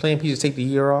shouldn't play him. He should take the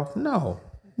year off. No.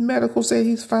 Medical say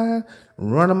he's fine.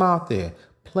 Run him out there.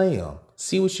 Play him.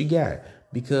 See what you got.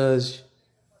 Because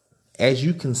as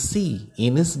you can see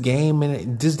in this game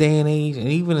and this day and age, and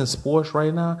even in sports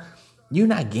right now, you're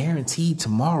not guaranteed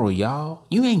tomorrow, y'all.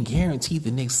 You ain't guaranteed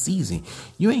the next season.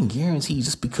 You ain't guaranteed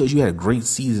just because you had a great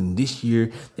season this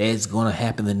year that it's going to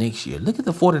happen the next year. Look at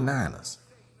the 49ers.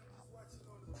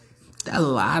 A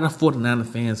lot of 49er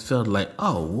fans felt like,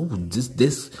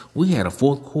 we had a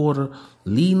fourth quarter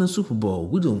lead in the Super Bowl.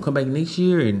 We're going to come back next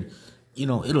year and,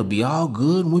 it'll be all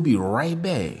good and we'll be right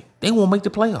back. They won't make the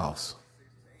playoffs.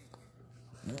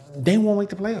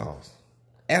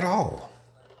 At all.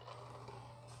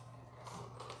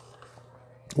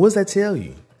 What does that tell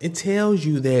you? It tells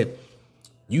you that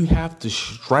you have to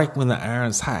strike when the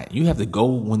iron's hot. You have to go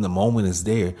when the moment is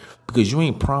there because you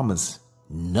ain't promised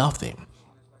nothing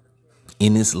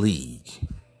in this league.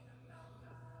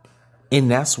 And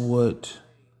that's what,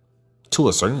 to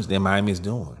a certain extent, Miami is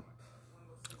doing.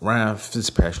 Ryan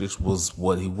Fitzpatrick was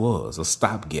what he was, a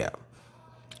stopgap.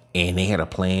 And they had a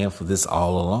plan for this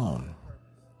all along,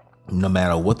 no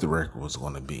matter what the record was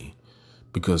going to be,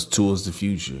 because Tua's the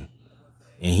future.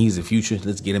 And he's the future.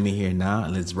 Let's get him in here now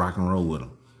and let's rock and roll with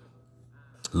him.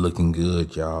 Looking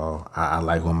good, y'all. I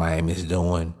like what Miami's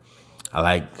doing. I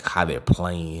like how they're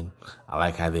playing. I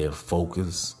like how they're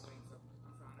focused.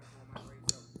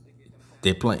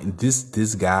 They're playing.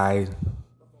 This guy,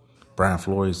 Brian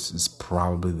Flores, is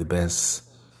probably the best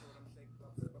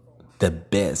Bill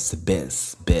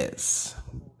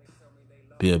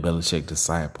Belichick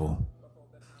disciple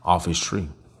off his tree.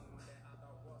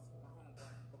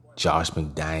 Josh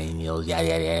McDaniels,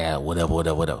 yeah,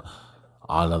 whatever.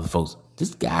 All the other folks.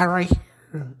 This guy right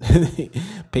here.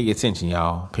 Pay attention,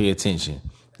 y'all. Pay attention.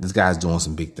 This guy's doing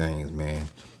some big things, man.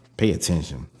 Pay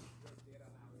attention.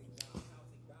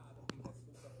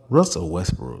 Russell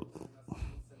Westbrook.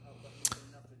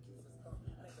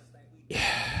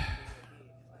 Yeah.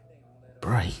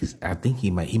 Bro, I think he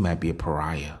might be a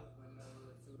pariah.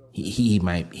 He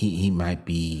might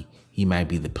be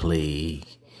the plague.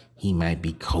 He might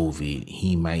be COVID.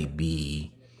 He might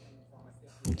be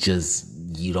just,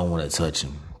 you don't want to touch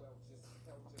him.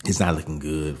 It's not looking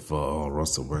good for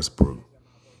Russell Westbrook.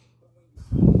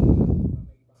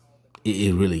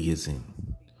 It really isn't.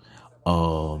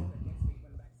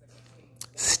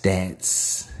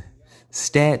 Stats,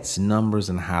 numbers,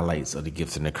 and highlights are the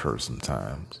gift and the curse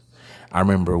sometimes. I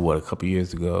remember, a couple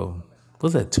years ago?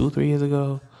 Was that 2 or 3 years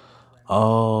ago?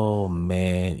 Oh,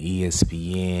 man,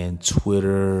 ESPN,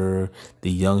 Twitter, the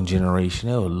young generation,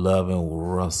 they were loving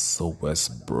Russell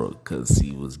Westbrook because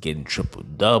he was getting triple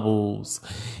doubles.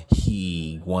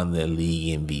 He won the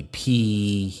league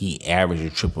MVP. He averaged a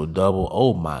triple double.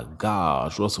 Oh, my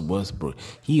gosh, Russell Westbrook.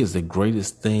 He is the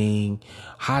greatest thing.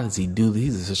 How does he do this?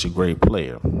 He's such a great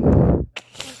player.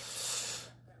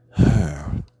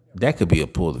 That could be a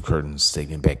pull the curtain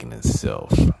statement back in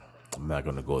itself. I'm not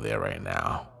going to go there right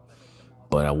now.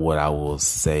 But what I will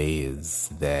say is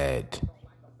that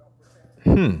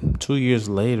 2 years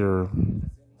later,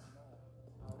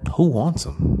 who wants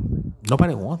him?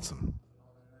 Nobody wants him.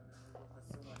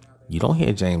 You don't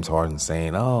hear James Harden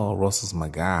saying, oh, Russell's my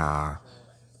guy.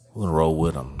 We're going to roll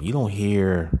with him. You don't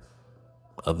hear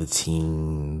other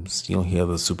teams. You don't hear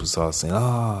other superstars saying,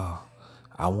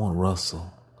 I want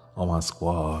Russell on my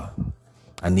squad.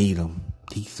 I need him.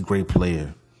 He's a great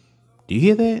player. Do you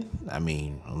hear that? I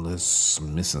mean, unless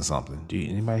I'm missing something.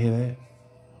 Anybody hear that?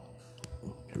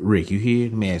 Rick, you hear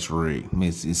it? Let me ask Rick. Let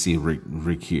me see if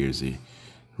Rick hears it.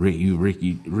 Rick.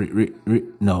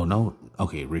 No.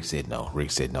 Okay, Rick said no.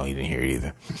 Rick said no, he didn't hear it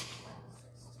either.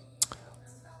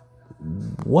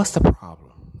 What's the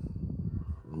problem?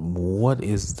 What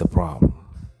is the problem?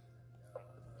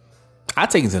 I'll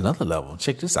take it to another level.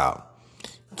 Check this out.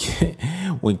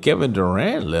 When Kevin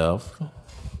Durant left,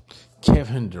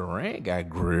 Kevin Durant got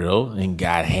grilled and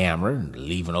got hammered,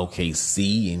 leaving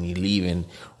OKC and he leaving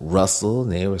Russell.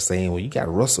 And they were saying, well, you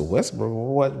got Russell Westbrook.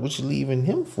 What you leaving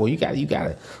him for? You got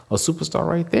a superstar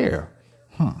right there.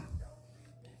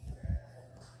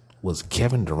 Was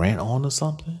Kevin Durant on or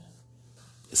something?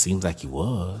 It seems like he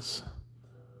was.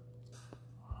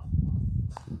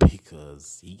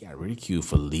 Because he got ridiculed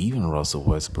for leaving Russell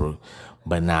Westbrook.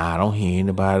 But now I don't hear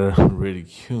anybody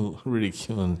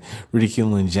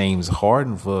ridiculing James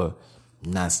Harden for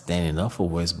not standing up for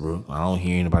Westbrook. I don't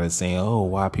hear anybody saying, oh,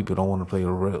 why people don't want to play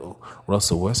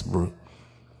Russell Westbrook.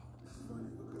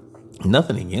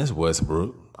 Nothing against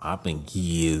Westbrook. I think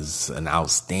he is an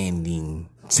outstanding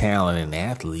talent and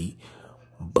athlete.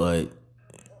 But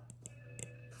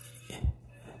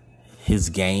his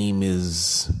game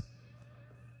is...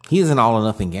 He is an all or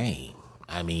nothing game.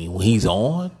 I mean, when he's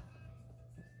on,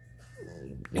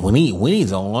 when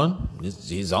he's on,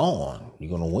 he's on.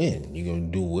 You're gonna win. You're gonna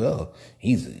do well.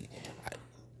 When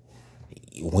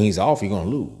he's off, you're gonna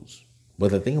lose.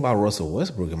 But the thing about Russell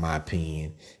Westbrook, in my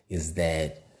opinion, is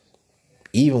that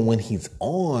even when he's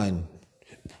on,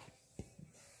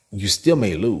 you still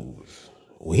may lose.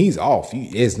 When he's off,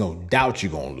 there's no doubt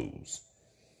you're gonna lose.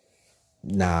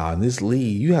 Now, in this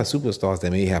league, you have superstars that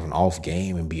may have an off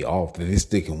game and be off, but they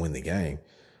still can win the game.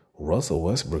 Russell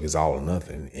Westbrook is all or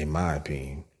nothing, in my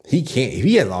opinion. He can't. If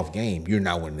he has an off game, you're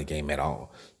not winning the game at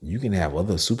all. You can have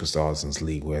other superstars in this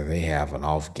league where they have an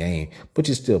off game, but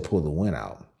you still pull the win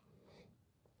out.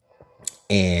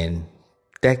 And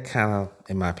that kind of,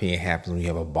 in my opinion, happens when you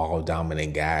have a ball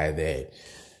dominant guy that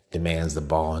demands the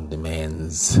ball and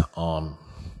demands,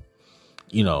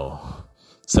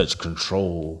 such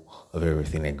control of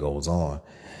everything that goes on.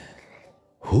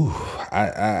 Whew,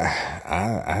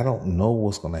 I don't know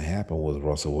what's going to happen with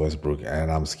Russell Westbrook,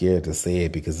 and I'm scared to say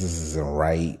it because this isn't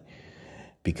right.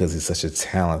 Because he's such a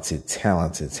talented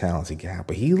guy,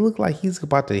 but he looked like he's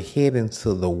about to head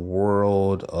into the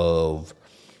world of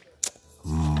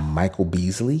Michael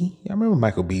Beasley. I remember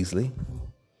Michael Beasley,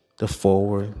 the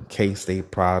forward, K-State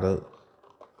product.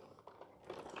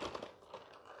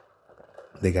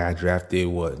 The guy drafted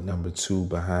number 2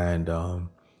 behind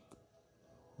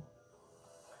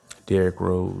Derrick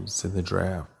Rose in the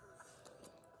draft.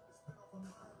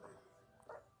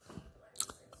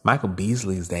 Michael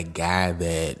Beasley is that guy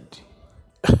that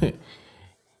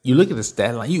you look at the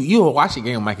stat line. You'll watch a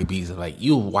game with Michael Beasley, like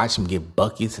you'll watch him get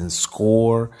buckets and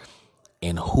score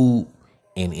and hoop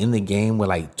and in the game with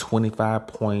like 25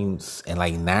 points and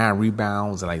like 9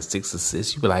 rebounds and like 6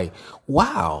 assists. You'd be like,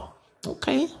 wow,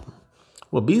 okay.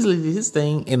 Well, Beasley did his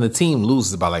thing and the team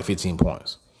loses by like 15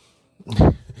 points.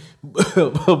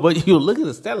 but you look at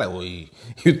the stat like, well, you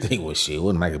think, well, shit, it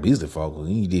wasn't Michael Beasley's fault because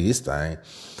he did his thing.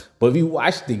 But if you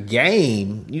watch the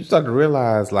game, you start to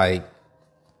realize, like,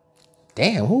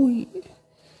 damn, he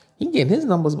getting his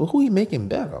numbers, but who he making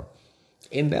better?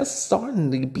 And that's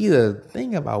starting to be the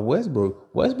thing about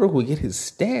Westbrook. Westbrook will get his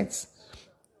stats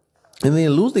and then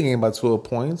lose the game by 12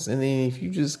 points. And then if you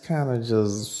just kind of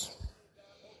just,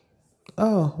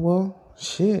 oh, well,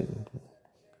 shit.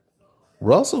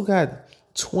 Russell got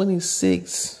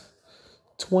 26,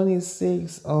 8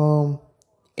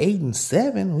 and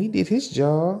 7. He did his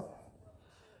job.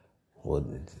 Well,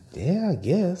 yeah, I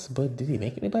guess. But did he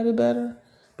make anybody better?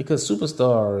 Because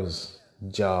Superstar's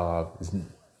job is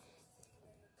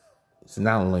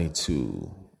not only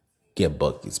to get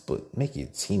buckets, but make your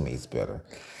teammates better.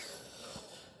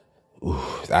 Ooh,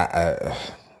 I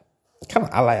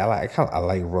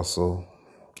like Russell.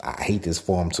 I hate this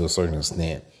for him to a certain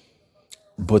extent,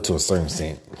 but to a certain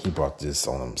extent, he brought this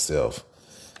on himself.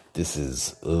 This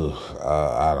is,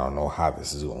 I don't know how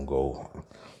this is gonna go.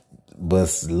 But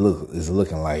it's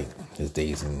looking like his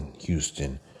days in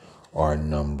Houston are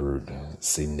numbered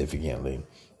significantly.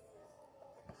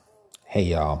 Hey,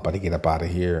 y'all, about to get up out of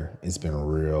here. It's been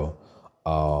real.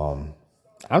 I'm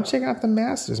checking out the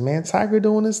Masters, man. Tiger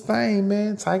doing his thing,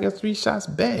 man. Tiger 3 shots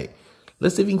back.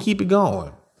 Let's see if he can keep it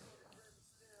going.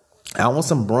 I want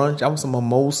some brunch. I want some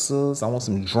mimosas. I want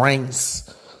some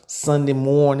drinks. Sunday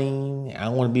morning, I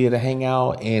want to be able to hang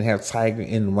out and have Tiger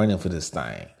in running for this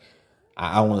thing.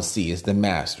 I want to see it's the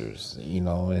Masters,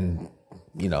 and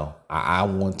I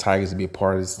want Tigers to be a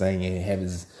part of this thing and have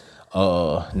his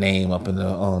name up in the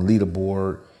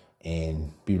leaderboard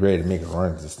and be ready to make a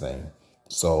run at this thing.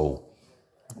 So,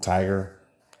 Tiger,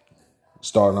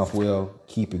 starting off well,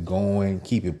 keep it going,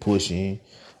 keep it pushing.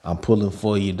 I'm pulling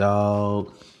for you,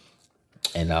 dog.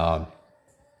 And I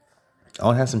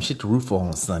want to have some shit to root for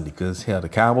on Sunday because, hell, the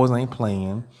Cowboys ain't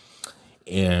playing.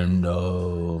 And,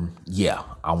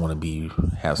 I want to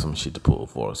have some shit to pull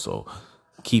for. So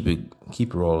keep it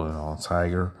rolling on,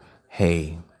 Tiger.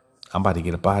 Hey, I'm about to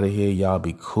get up out of here. Y'all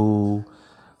be cool.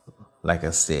 Like I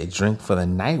said, drink for the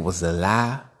night was a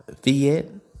lie. Fiat.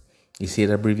 You see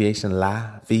the abbreviation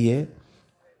lie? Fiat.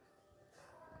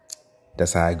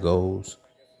 That's how it goes.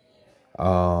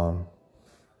 Y'all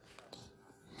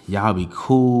be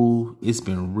cool. It's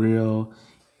been real.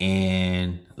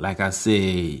 And like I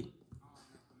said,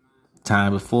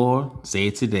 time before, say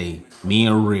it today. Me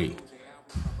and Rick.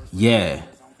 Yeah.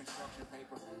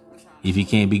 If you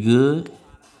can't be good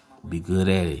at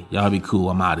it. Y'all be cool.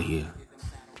 I'm out of here.